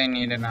feel like I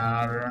need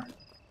another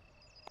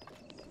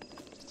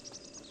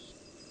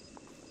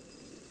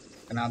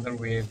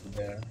way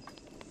there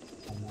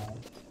somehow.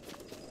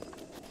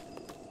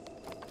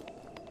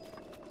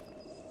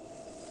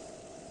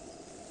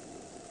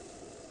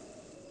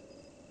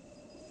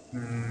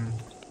 Hmm.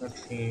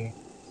 Let's see.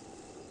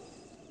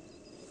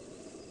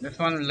 This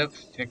one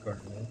looks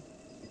thicker, right?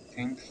 I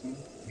think so.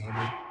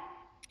 Maybe.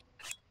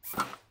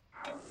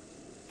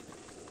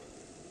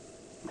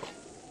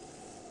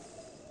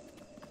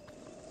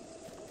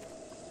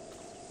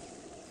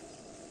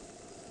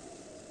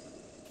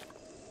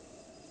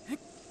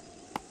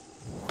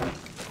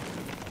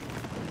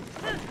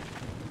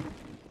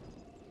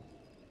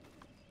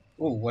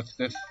 Oh, what's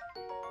this?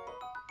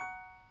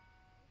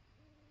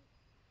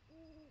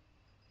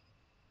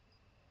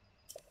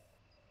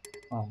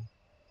 Oh,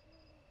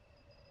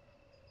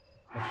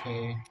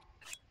 okay.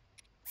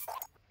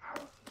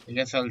 I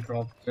guess I'll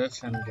drop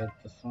this and get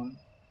this one.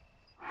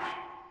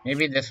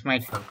 Maybe this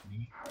might help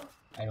me.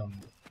 I don't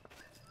know.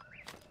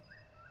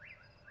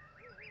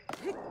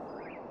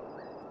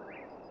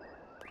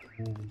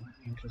 Ooh,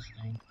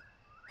 interesting.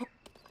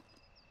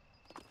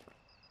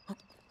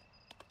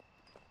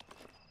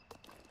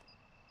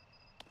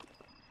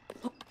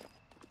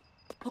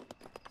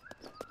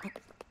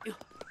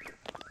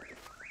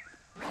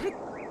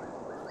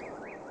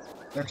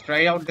 Let's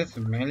try out this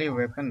melee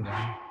weapon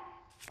then.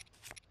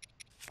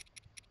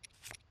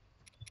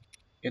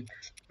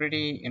 It's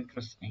pretty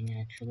interesting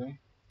actually.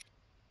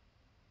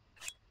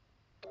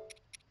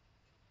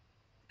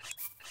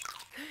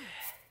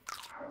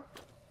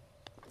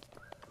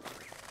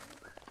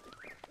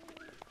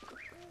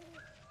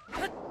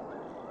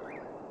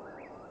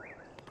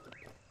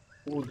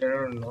 Oh,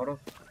 there are a lot of.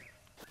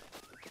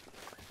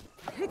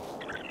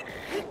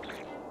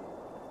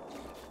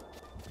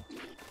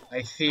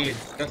 I see.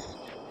 It's just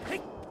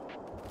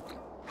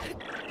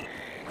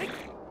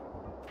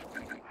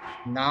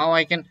now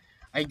I can.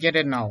 I get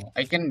it now.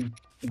 I can.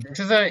 This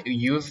is a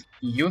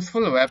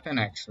useful weapon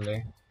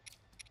actually.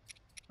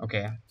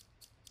 Okay.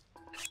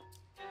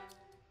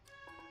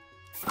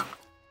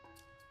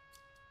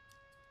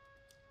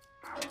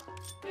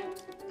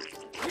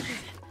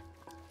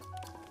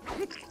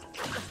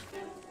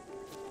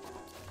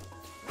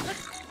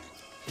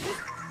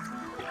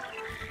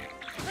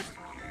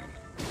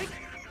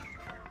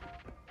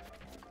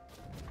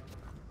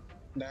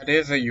 That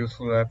is a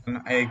useful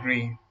weapon. I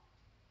agree.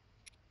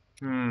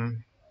 Hmm.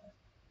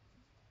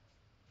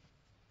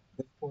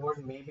 The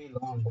sword may be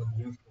long but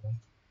useful.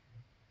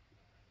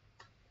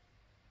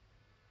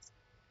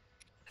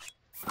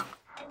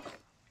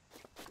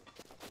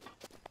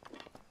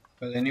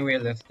 Well, anyway,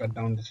 let's cut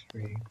down this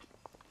tree.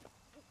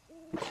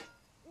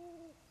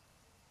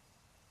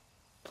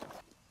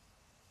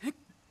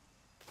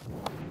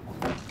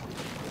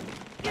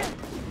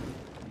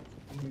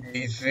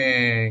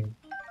 Amazing.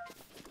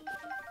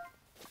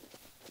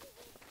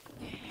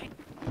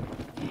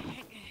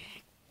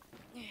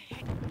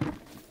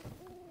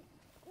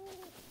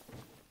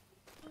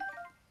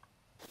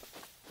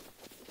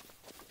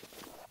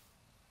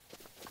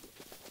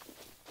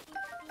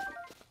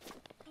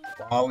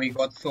 Wow, we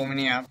got so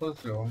many apples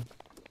though.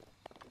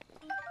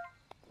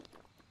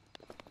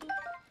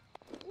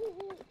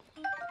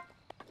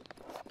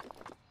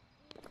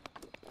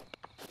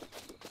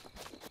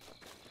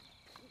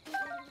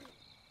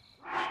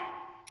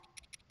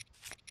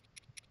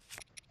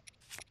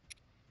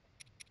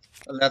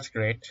 Well, that's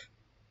great.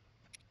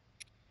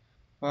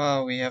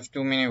 Oh, we have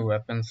too many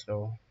weapons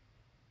though.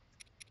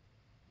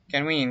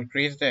 Can we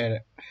increase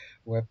the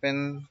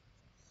weapon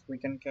we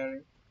can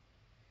carry?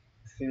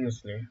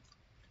 Seriously.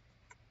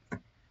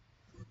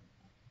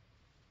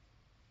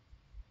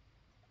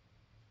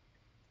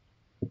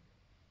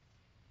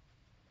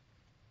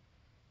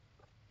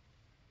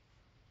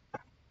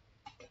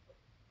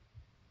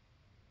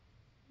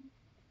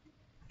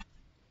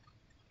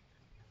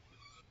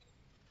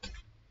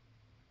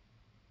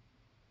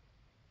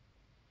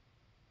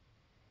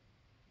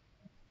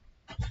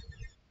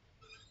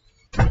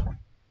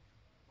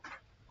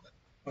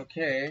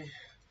 Okay.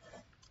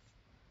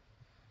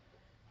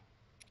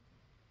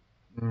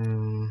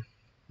 Hmm.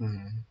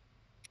 Hmm.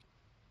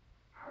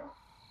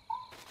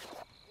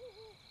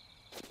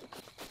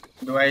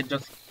 Do I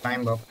just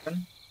climb up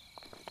then?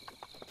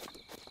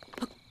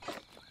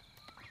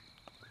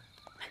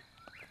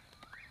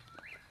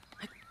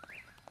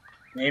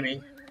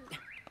 Maybe.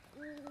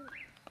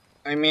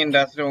 I mean,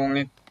 that's the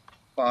only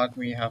part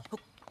we have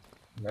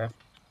left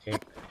to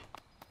take.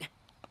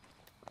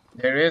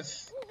 There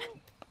is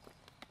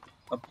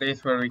a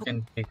place where we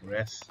can take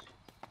rest.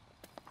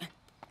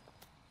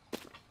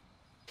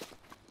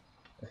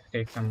 Let's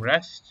take some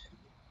rest.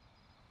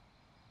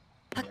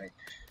 Right.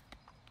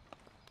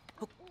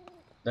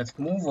 Let's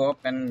move up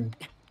and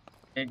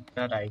take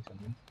that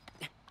item.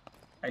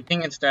 I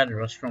think it's that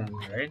restroom,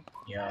 right?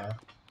 Yeah,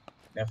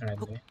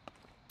 definitely.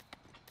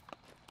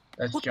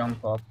 Let's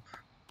jump up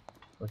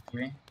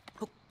quickly.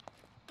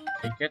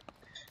 Take it.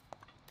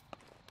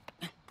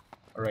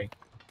 Alright.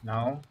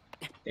 Now,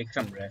 take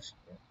some rest.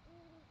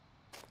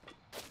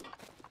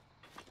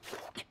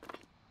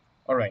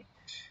 Alright.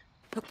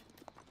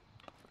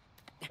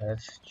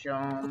 Let's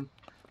jump.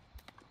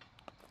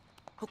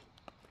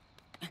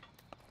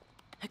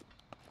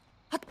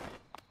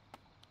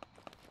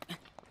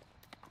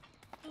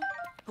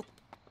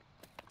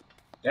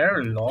 There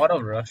are a lot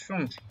of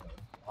restrooms here.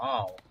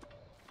 Wow.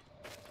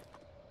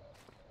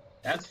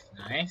 That's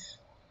nice.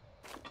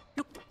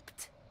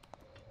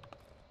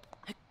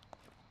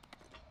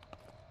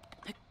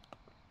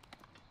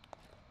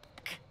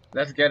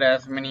 Let's get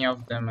as many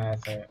of them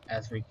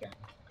as we can.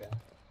 Okay.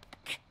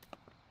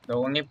 The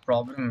only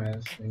problem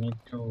is we need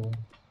to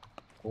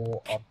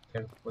go up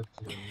there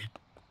quickly.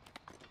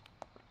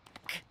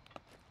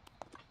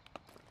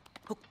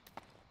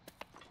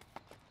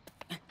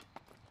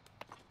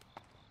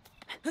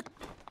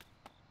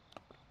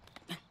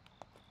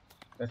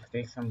 Let's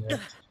take some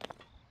rest.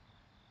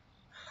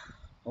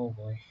 Oh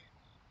boy.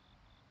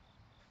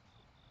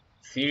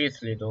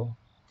 Seriously though,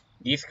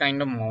 these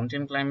kind of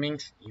mountain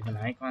climbings, even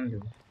I can't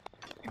do.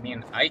 I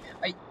mean,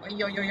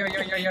 yo, yo, yo,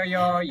 yo, yo, yo,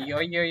 yo, yo, yo,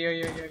 yo, yo,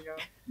 yo, yo.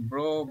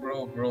 Bro.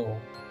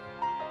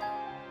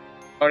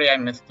 Sorry, I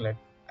misclicked.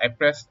 I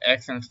pressed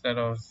X instead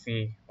of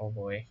C. Oh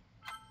boy.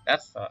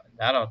 That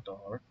ought to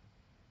hurt.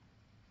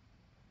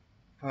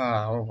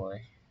 Ah, oh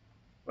boy.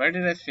 Where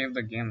did I save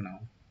the game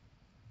now?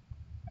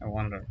 I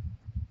wonder.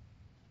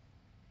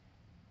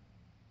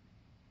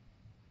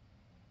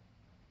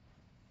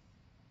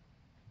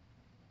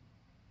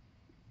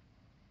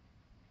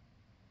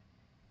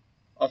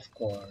 Of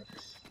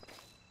course.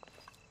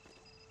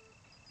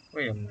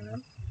 Wait a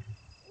minute.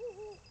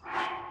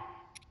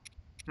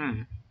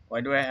 Hmm. Why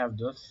do I have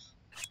this?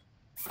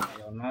 I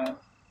don't know.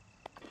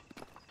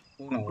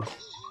 Who knows?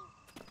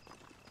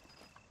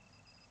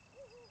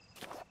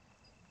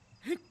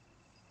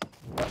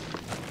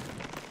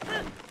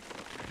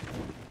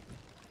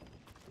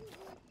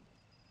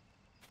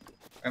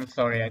 I'm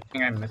sorry, I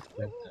think I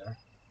misclicked there.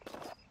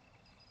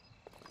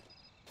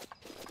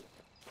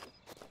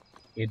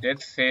 He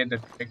did say the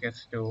trick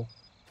is to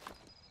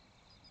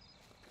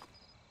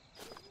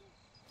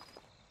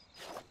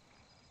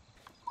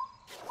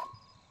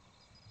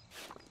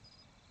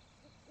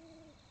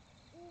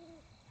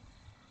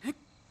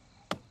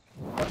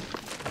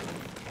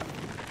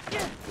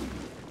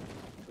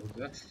do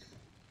this.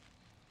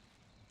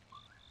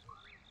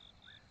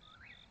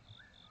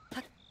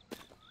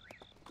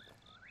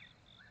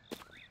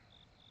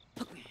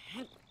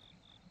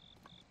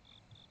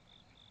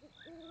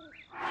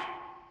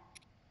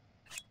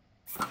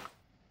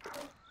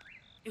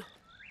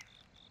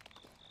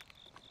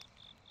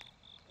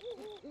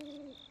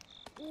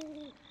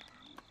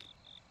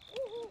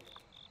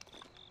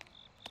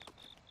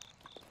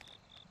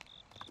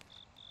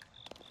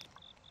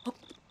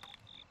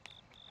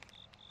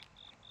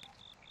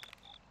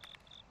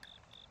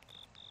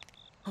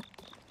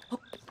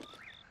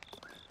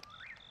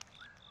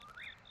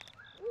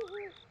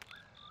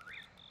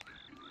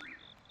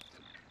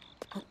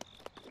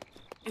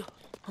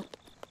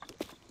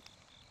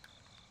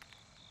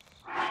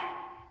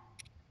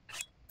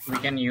 We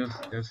can use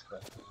this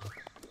weapon.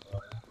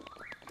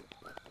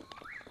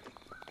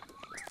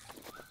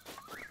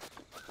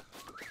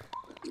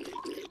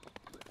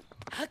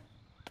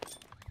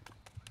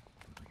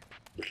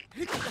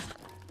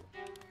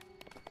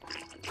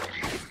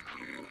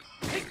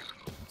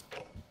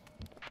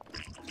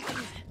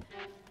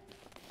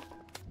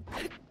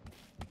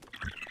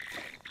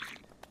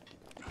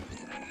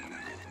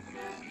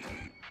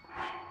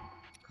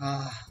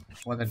 Ah,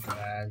 what a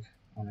drag,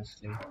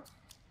 honestly.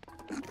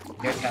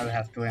 Guess I'll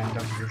have to end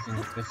up using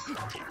it this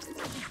time.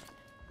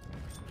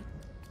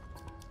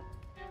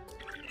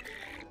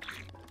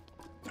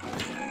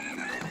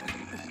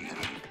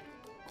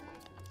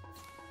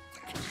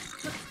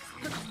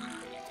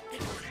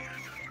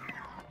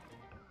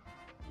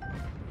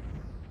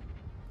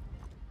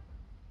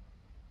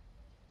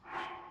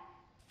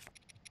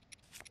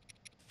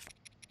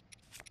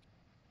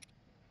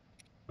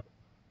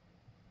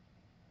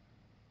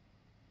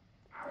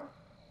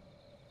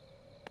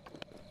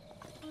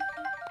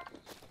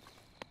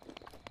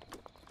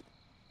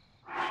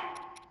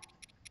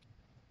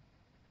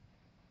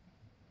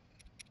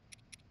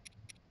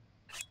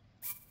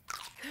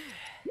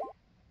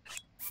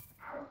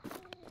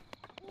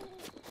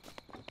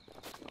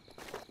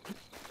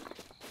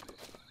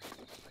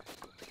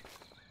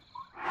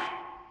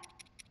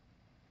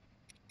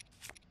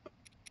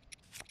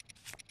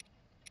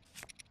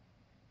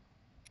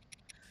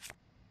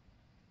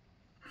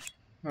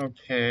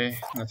 Okay,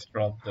 let's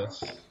drop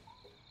this.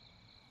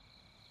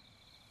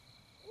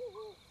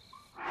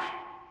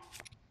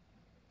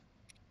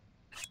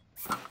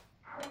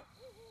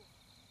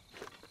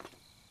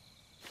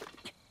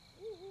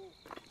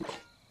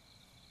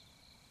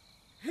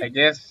 I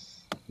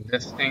guess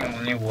this thing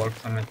only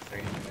works on a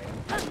train,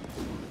 right?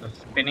 The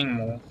spinning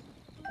move,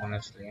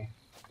 honestly,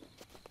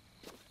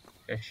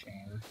 a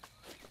shame.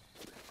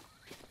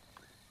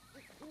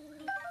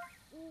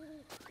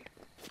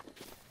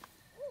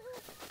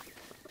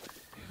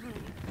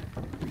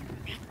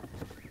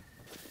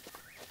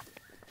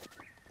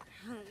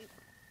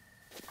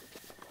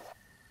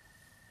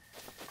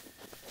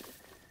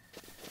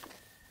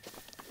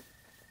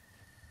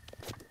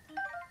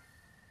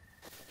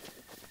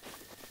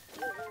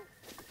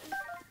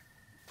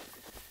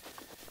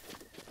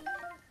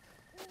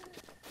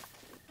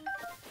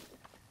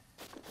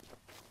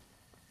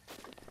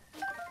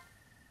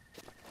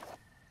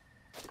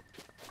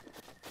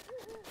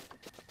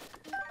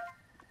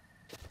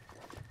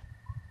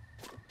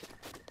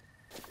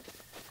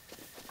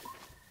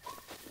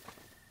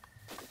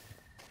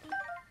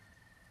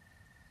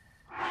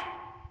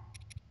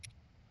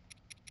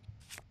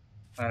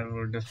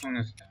 However, this one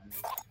is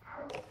damaged,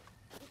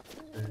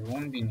 so we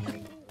won't be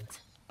needing this.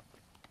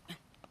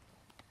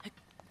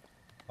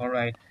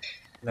 Alright,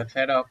 let's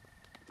head up,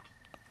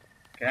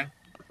 okay?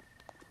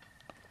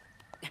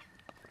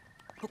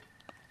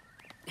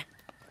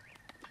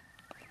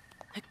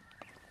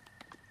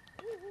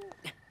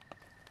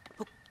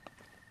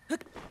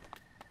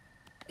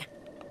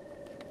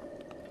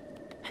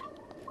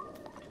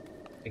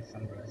 Take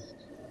some rest.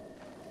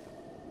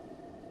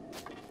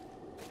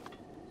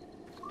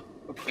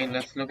 Okay,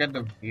 let's look at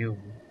the view.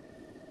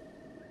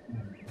 Hmm.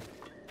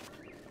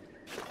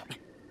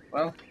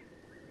 Well,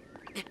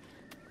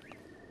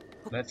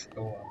 let's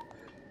go up.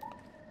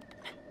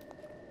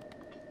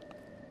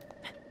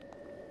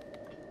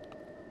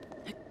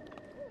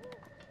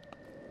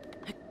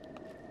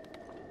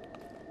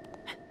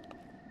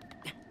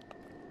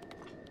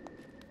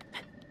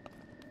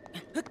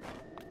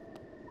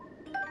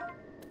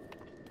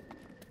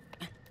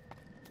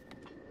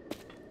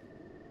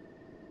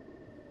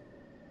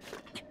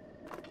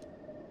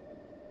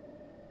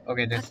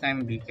 Okay, this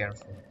time be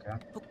careful,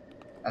 okay?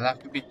 I'll have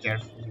to be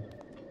careful here.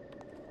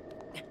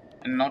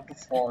 And not to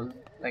fall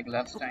like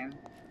last time.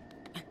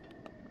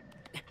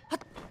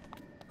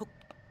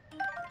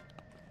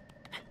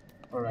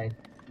 Alright,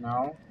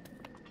 now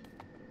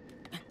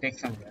take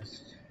some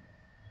rest.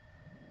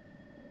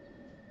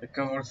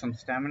 Recover some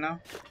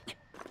stamina.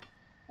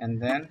 And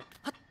then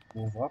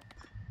move up.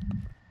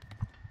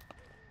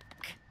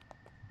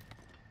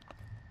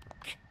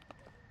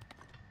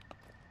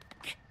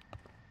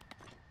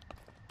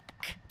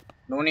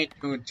 No need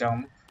to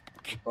jump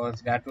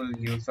because that will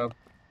use up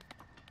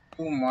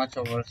too much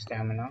of our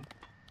stamina.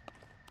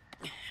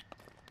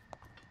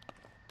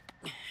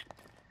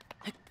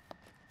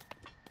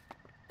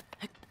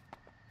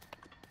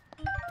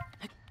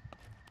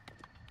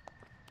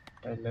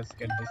 Right, let's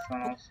get this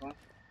one also.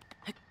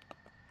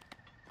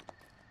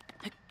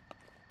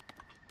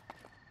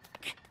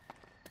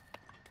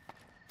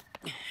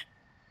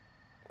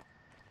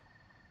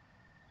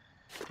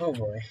 Oh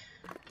boy.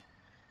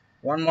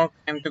 One more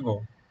time to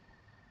go.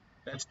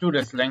 Let's do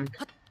this, Link.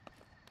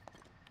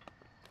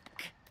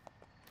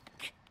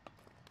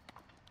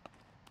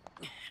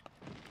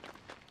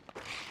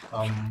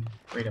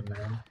 Wait a minute.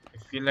 I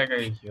feel like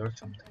I hear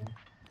something.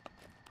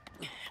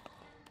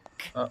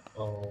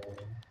 Uh-oh.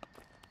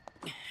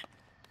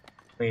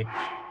 Wait,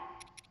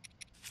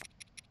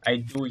 I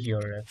do hear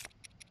it.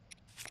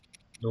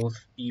 Those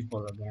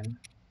people again.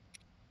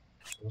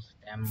 Those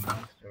damn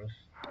monsters.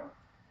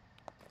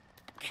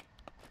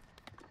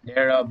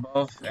 They're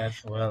above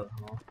as well,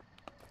 huh?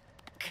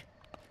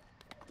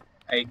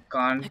 I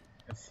can't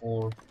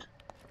afford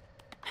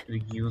to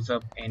use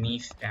up any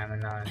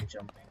stamina and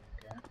jumping,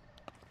 okay?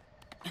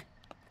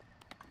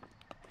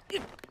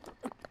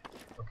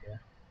 Okay,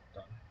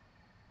 done.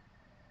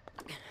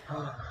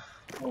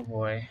 Oh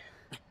boy.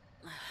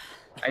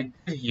 I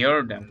did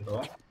hear them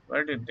though.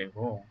 Where did they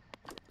go?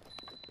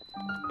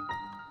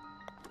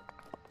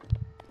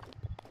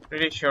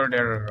 Pretty sure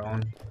they're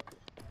around here.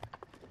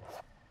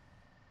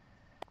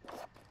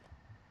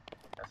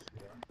 That's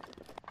weird.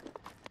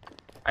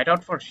 I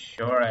thought for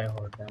sure I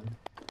heard them.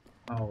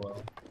 Oh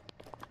well.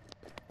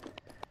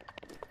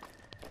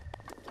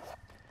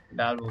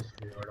 That was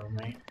weird of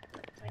me,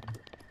 I think.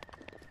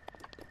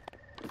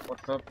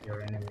 What's up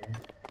here anyway?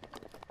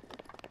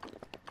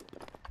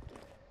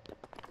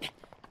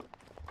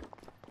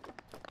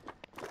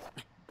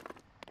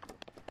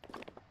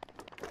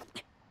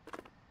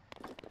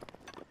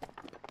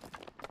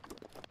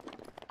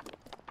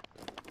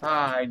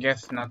 Ah, I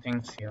guess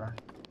nothing's here.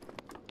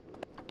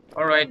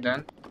 Alright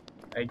then.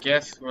 I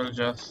guess we'll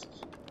just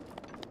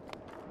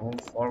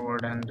move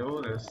forward and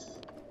do this.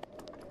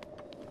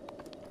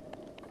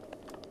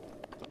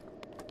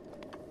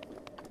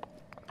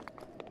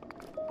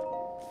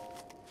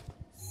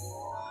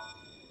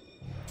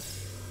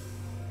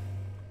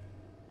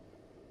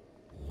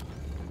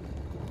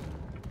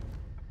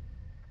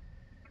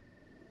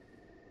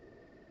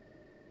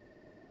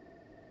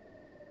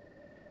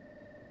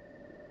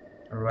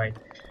 Right.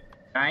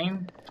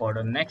 Time for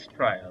the next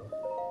trial.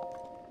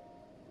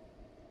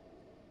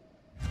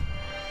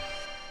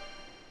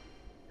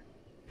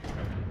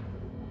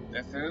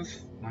 This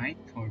is my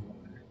third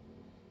one.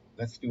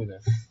 Let's do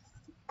this.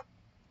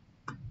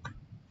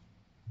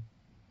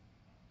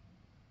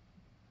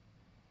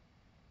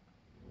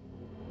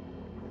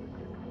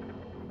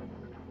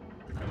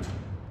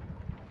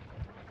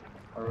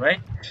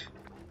 Alright.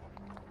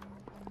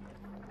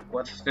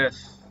 What's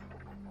this?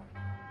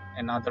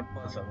 Another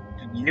puzzle.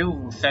 Did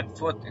you set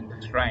foot in the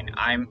shrine?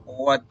 I'm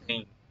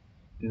overthinking.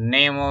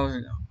 Name of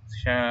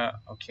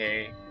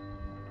okay.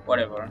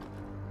 Whatever.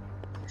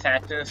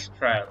 Status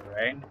trial,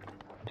 right?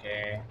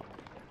 Okay.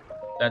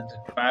 Let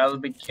the trial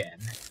begin.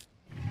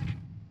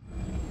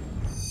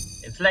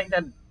 It's like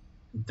that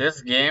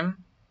this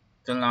game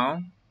till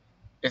now,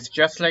 it's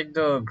just like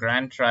the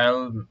grand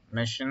trial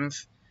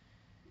missions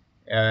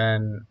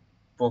and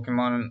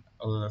Pokemon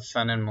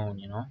Sun and Moon,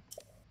 you know?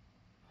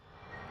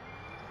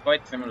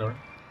 Quite similar.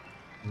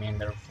 I mean,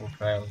 there are 4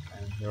 trials,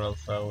 and you're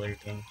also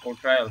waiting 4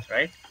 trials,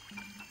 right?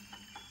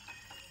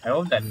 I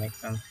hope that makes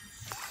sense.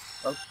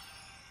 Well,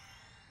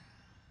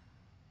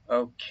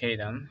 okay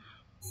then.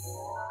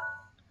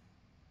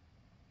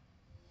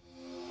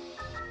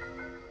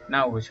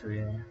 Now which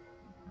way?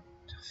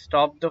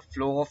 Stop the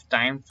flow of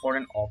time for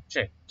an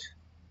object.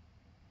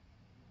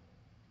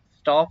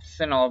 Stops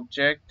an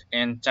object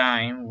in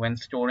time when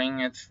storing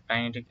its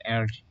kinetic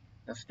energy.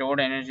 The stored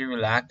energy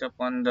will act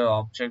upon the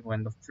object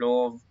when the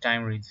flow of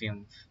time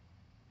resumes.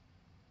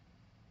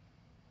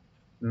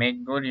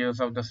 Make good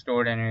use of the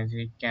stored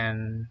energy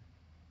can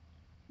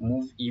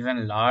move even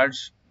the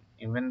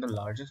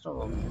largest of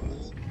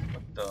objects.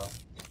 What the?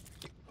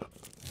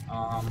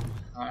 How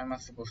am I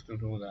supposed to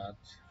do that?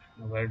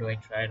 Where do I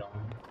try it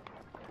on?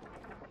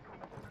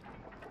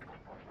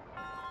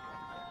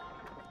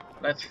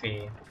 Let's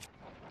see.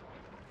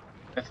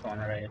 This one,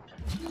 right?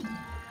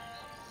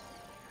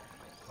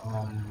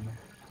 Um,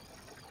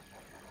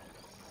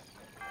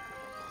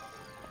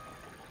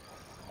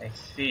 I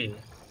see.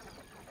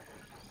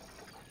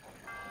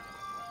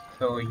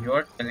 So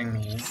you're telling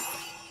me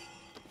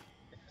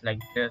it's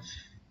like this.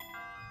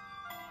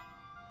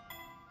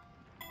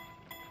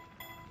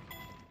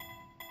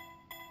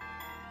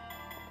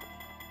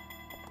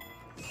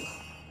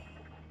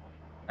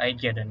 I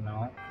get it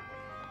now.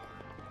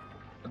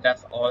 So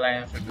that's all I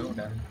have to do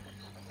then,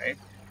 right?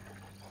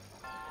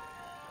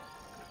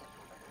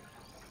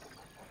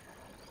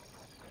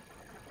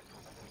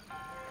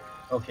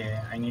 Okay,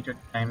 I need to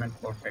time it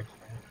perfectly.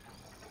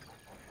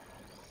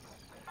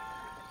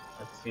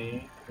 Let's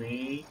see.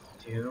 3,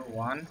 2,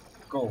 1,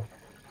 go.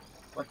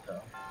 What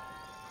the?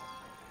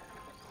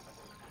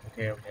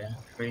 Okay, okay.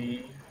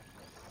 3,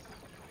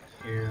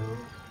 2,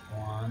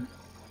 1.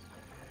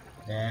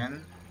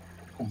 Then.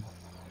 Boom.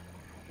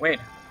 Wait.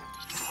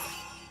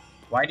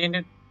 Why didn't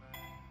it?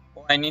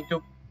 Oh, I need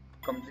to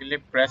completely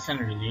press and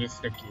release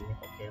the key.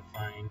 Okay,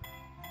 fine.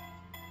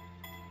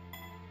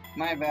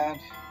 My bad.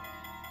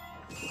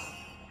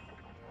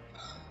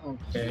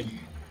 Okay.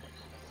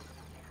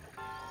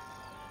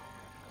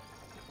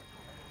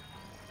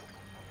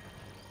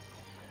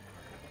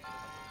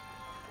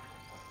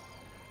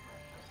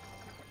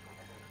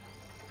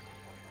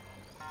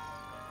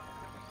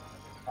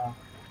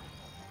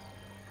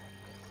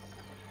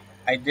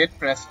 I did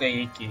press the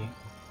A key,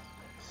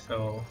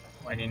 so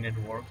why didn't it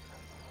work?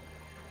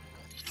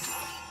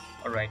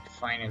 Alright,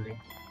 finally.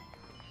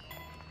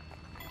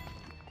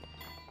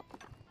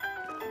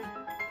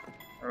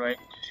 Alright,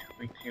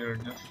 we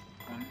cleared this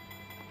one.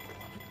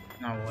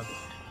 Now what?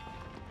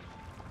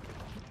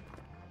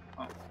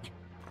 Oh.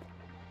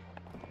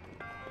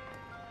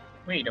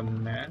 Wait a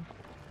minute.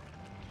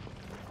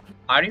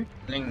 Are you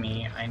telling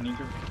me I need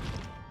to...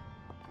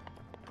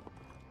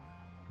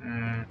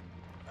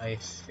 I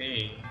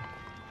see.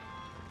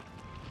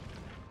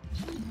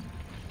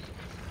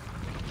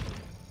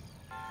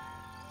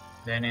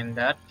 Then in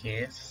that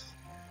case,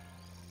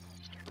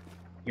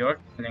 You're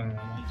telling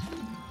me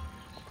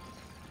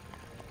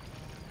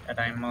that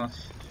I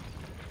must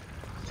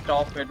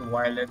stop it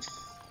while it's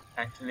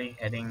actually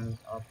heading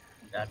up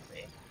that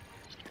way.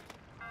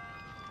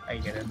 I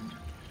get it.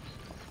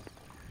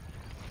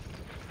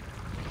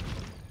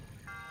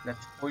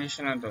 Let's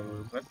position it a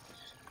little bit.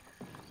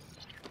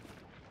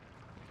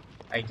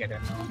 I get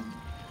it now.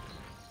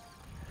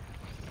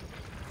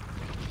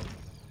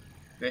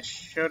 This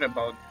should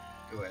about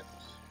do it.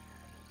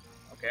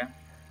 Okay.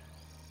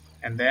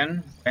 And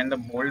then when the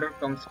boulder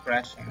comes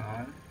crashing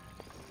on,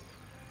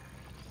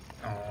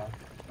 no,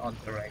 not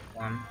the right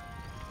one.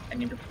 I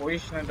need to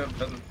position it a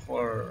little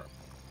for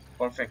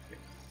perfectly.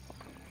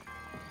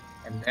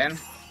 And then,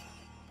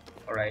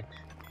 alright.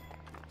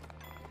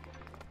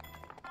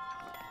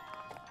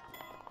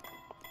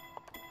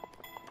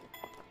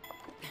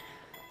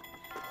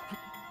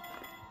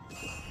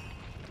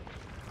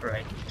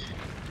 Right.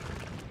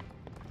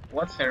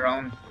 What's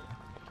around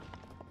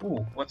here?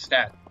 Ooh, what's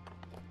that?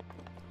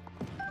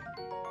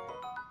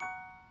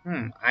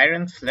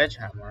 Iron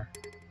sledgehammer.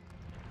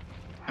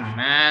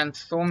 Man,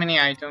 so many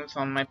items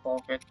on my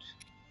pocket.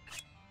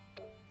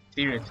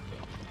 Seriously.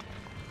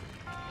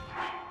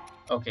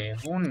 Okay,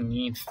 who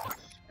needs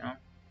this? You know?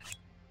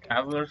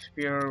 Traveler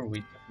spear,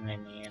 we definitely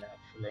need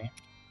actually.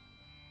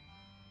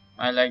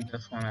 I like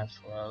this one as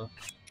well.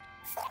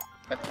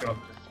 Let's drop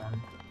this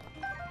one.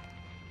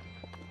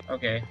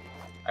 Okay,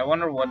 I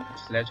wonder what the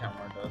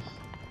sledgehammer does.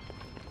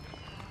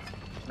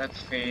 Let's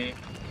see.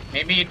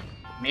 Maybe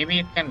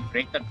it can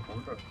break that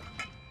boulder.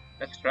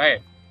 Let's try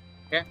it.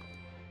 Okay.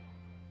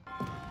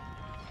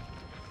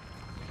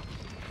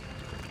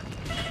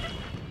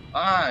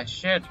 Ah,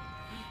 shit.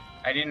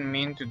 I didn't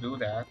mean to do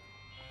that.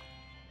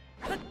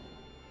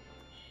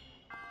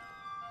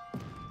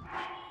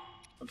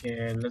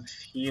 Okay,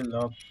 let's heal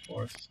up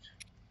first.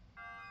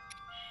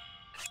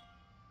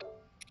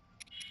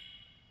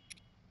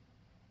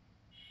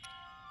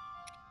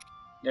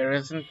 There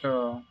isn't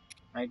a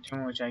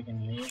item which I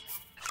can use.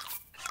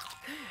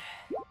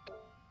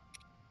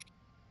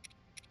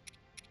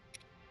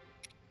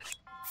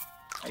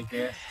 I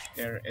guess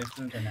there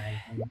isn't an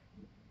item.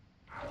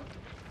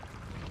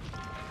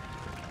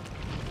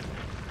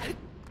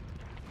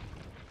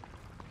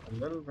 A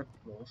little bit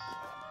close.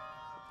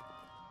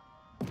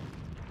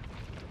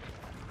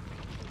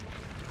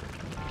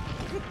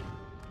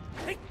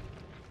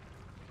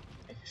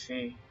 I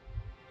see.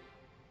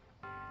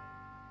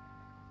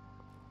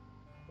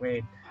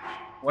 Wait,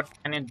 what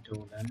can it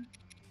do then?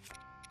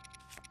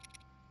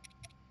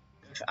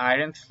 This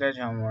iron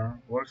sledgehammer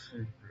works,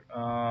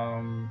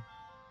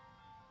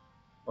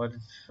 but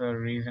it's a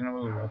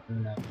reasonable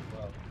weapon as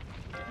well.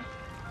 Okay.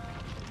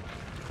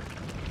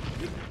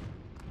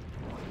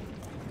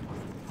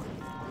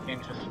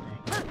 Interesting.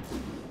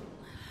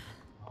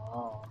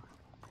 Oh,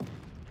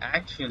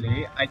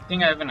 actually, I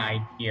think I have an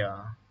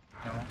idea.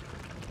 You know?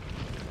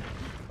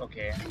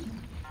 Okay,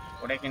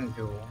 what I can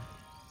do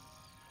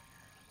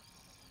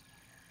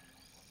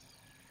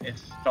is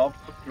stop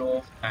the flow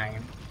of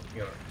time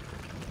here,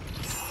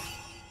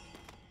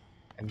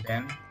 and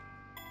then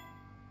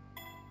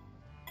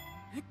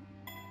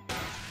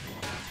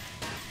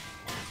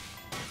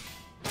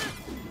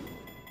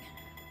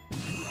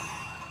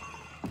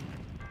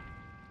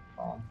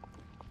oh,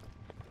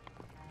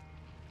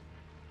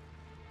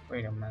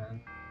 wait a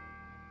minute.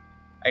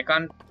 I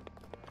can't.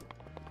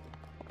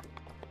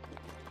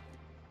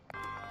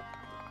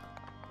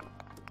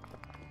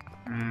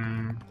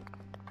 Hmm.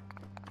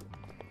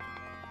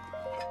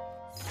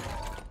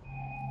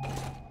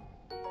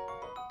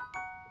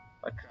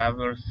 A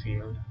traveler's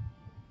field.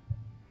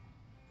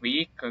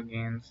 Weak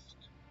against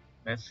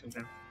best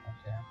suited.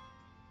 Okay.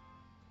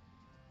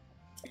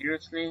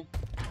 Seriously?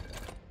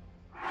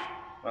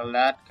 Well,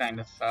 that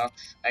kinda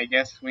sucks. I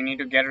guess we need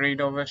to get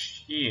rid of a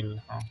shield,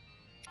 huh?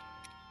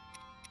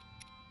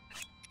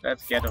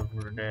 Let's get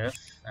over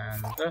this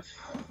and this.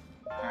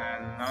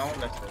 And now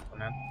let's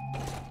open it.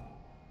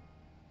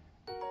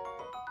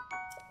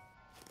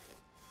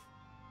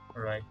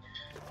 Right.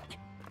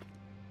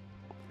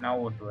 Now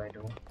what do I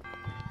do?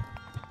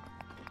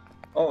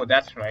 Oh,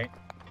 that's right.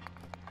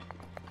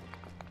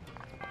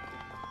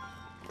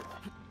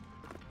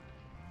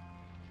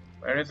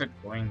 Where is it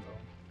going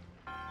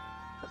though?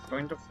 It's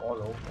going to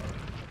fall over.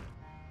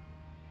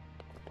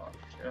 Oh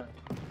shit.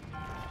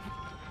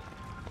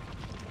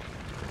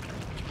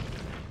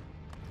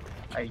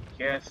 I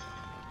guess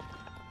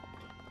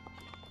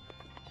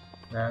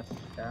that's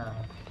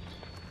that.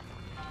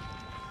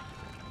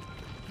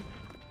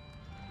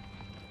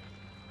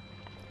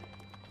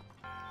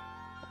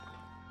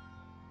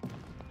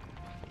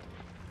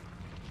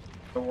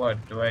 So what?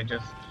 Do I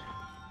just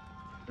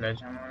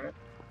sledgehammer it?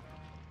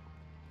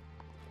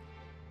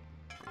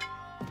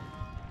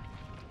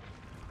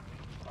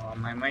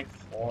 I might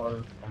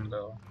fall from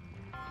the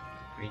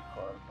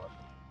recoil, but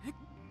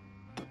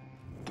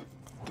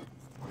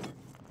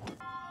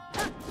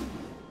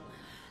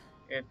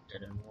it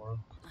didn't work.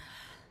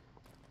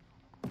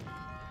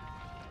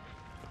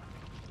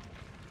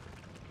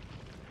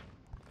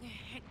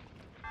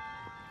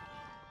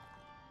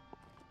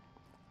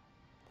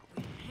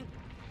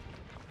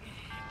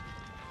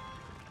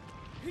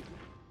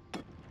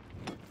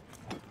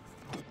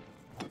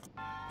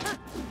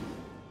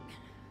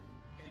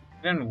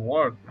 Didn't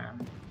work,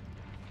 man.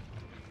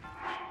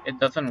 It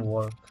doesn't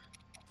work.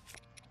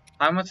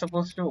 How am I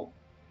supposed to?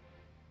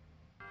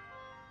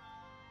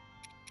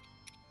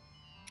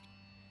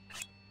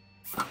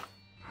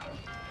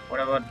 What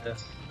about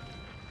this?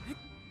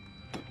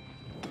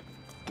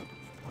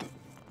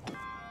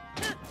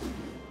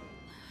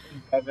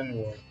 It doesn't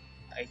work.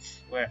 I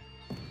swear.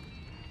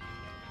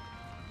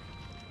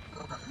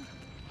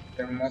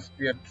 There must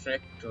be a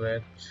trick to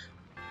it.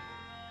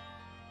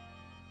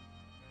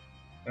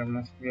 There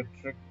must be a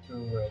trick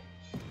to it.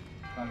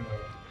 Somewhere.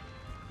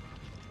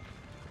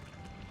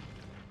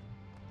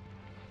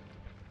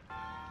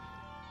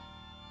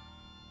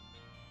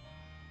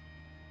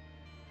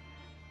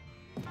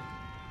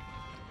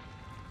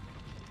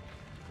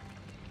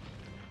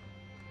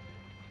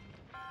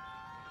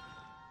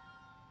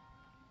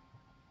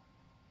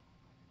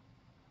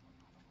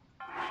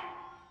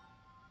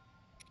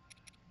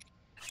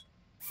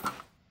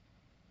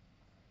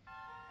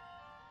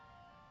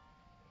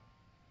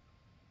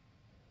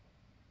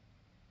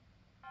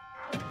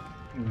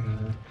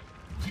 Hmm.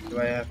 Do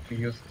I have to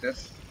use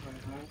this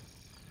somehow?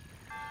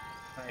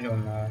 I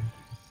don't know.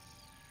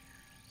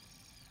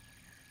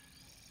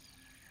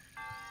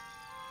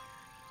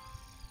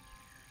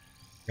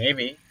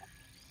 Maybe.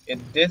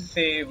 It did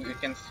say we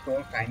can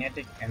store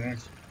kinetic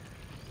energy,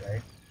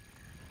 right?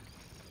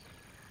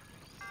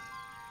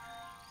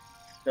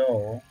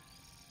 So,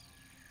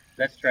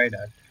 let's try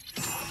that.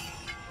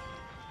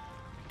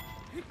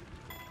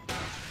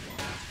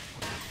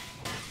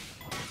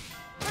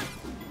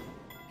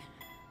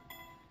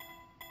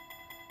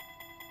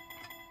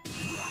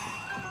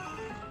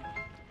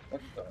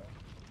 What the?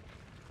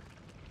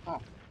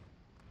 Oh,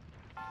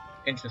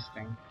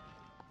 interesting.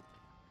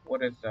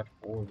 What is that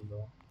hole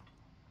though?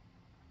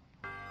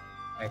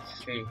 I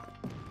see.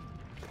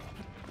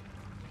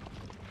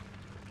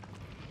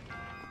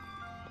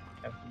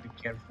 Have to be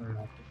careful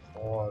not to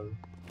fall.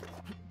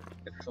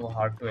 It's so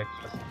hard to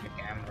adjust the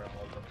camera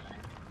all the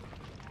time.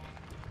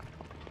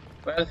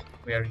 Well,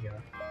 we are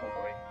here. Don't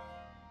worry.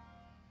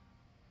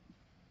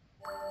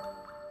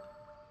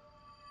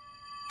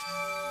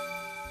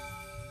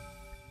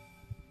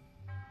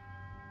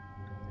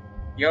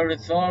 Your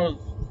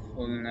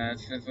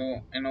resolvefulness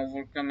in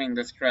overcoming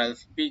this trial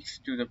speaks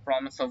to the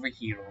promise of a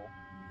hero.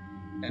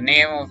 The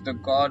name of the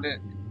god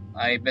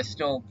I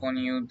bestow upon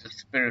you, the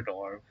Spirit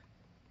Orb.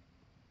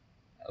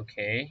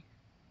 Okay,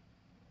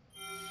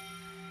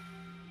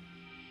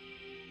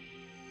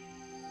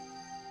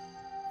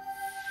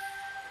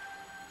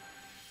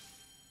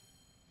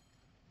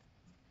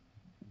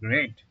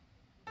 great.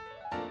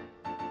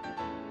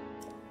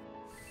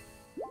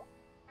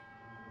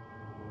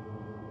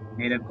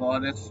 May the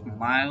goddess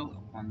smile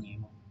upon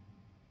you.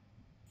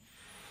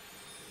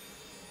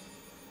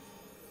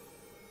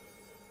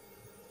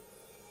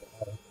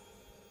 Oh,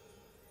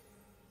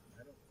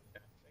 I don't think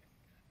that's it.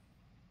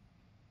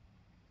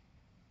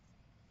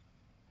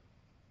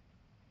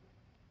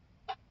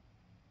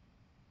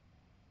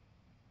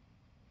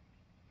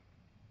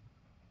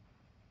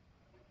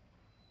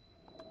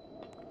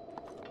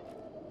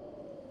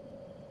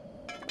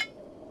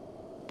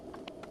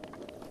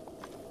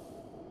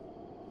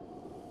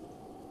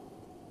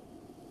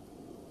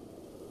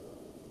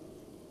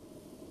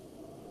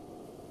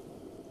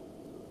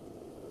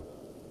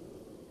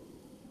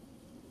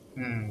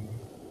 Hmm.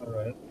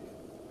 Alright.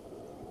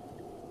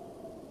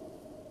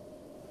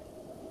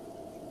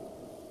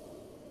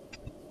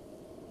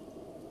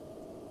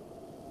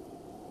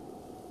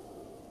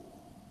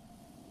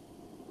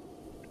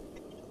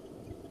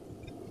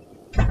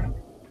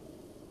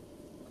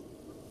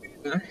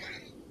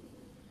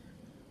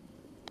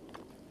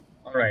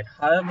 Alright,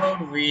 how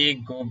about we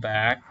go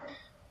back?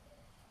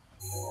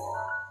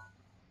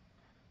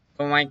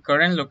 So my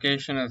current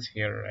location is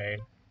here, right?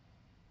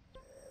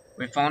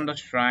 We found the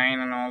shrine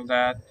and all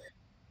that.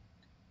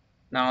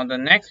 Now the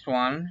next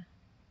one,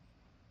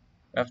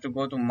 we have to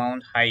go to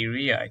Mount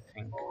Hyria, I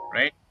think,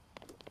 right?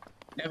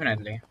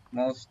 Definitely,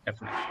 most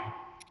definitely.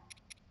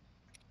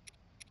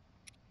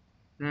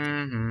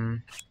 Mm-hmm.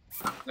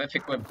 Let's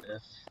equip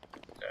this.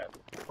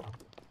 Uh,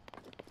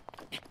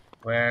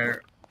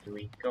 Where do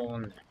we go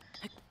next?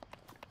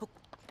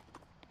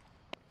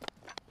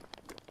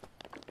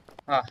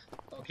 Ah,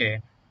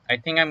 okay. I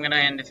think I'm gonna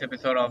end this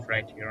episode off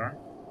right here.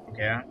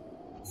 Okay.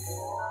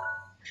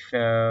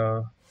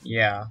 So,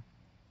 yeah.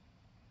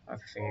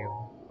 Let's see.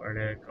 Where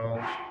did it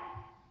go?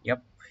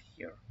 Yep,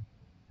 here.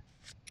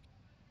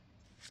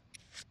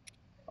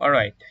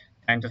 Alright.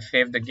 Time to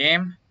save the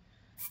game.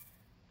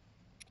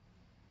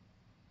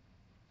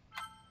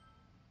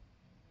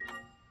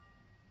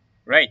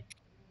 Right.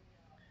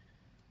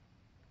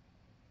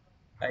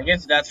 I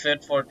guess that's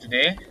it for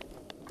today.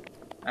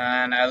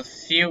 And I'll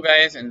see you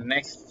guys in the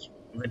next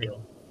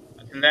video.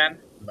 Until then,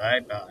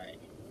 bye bye.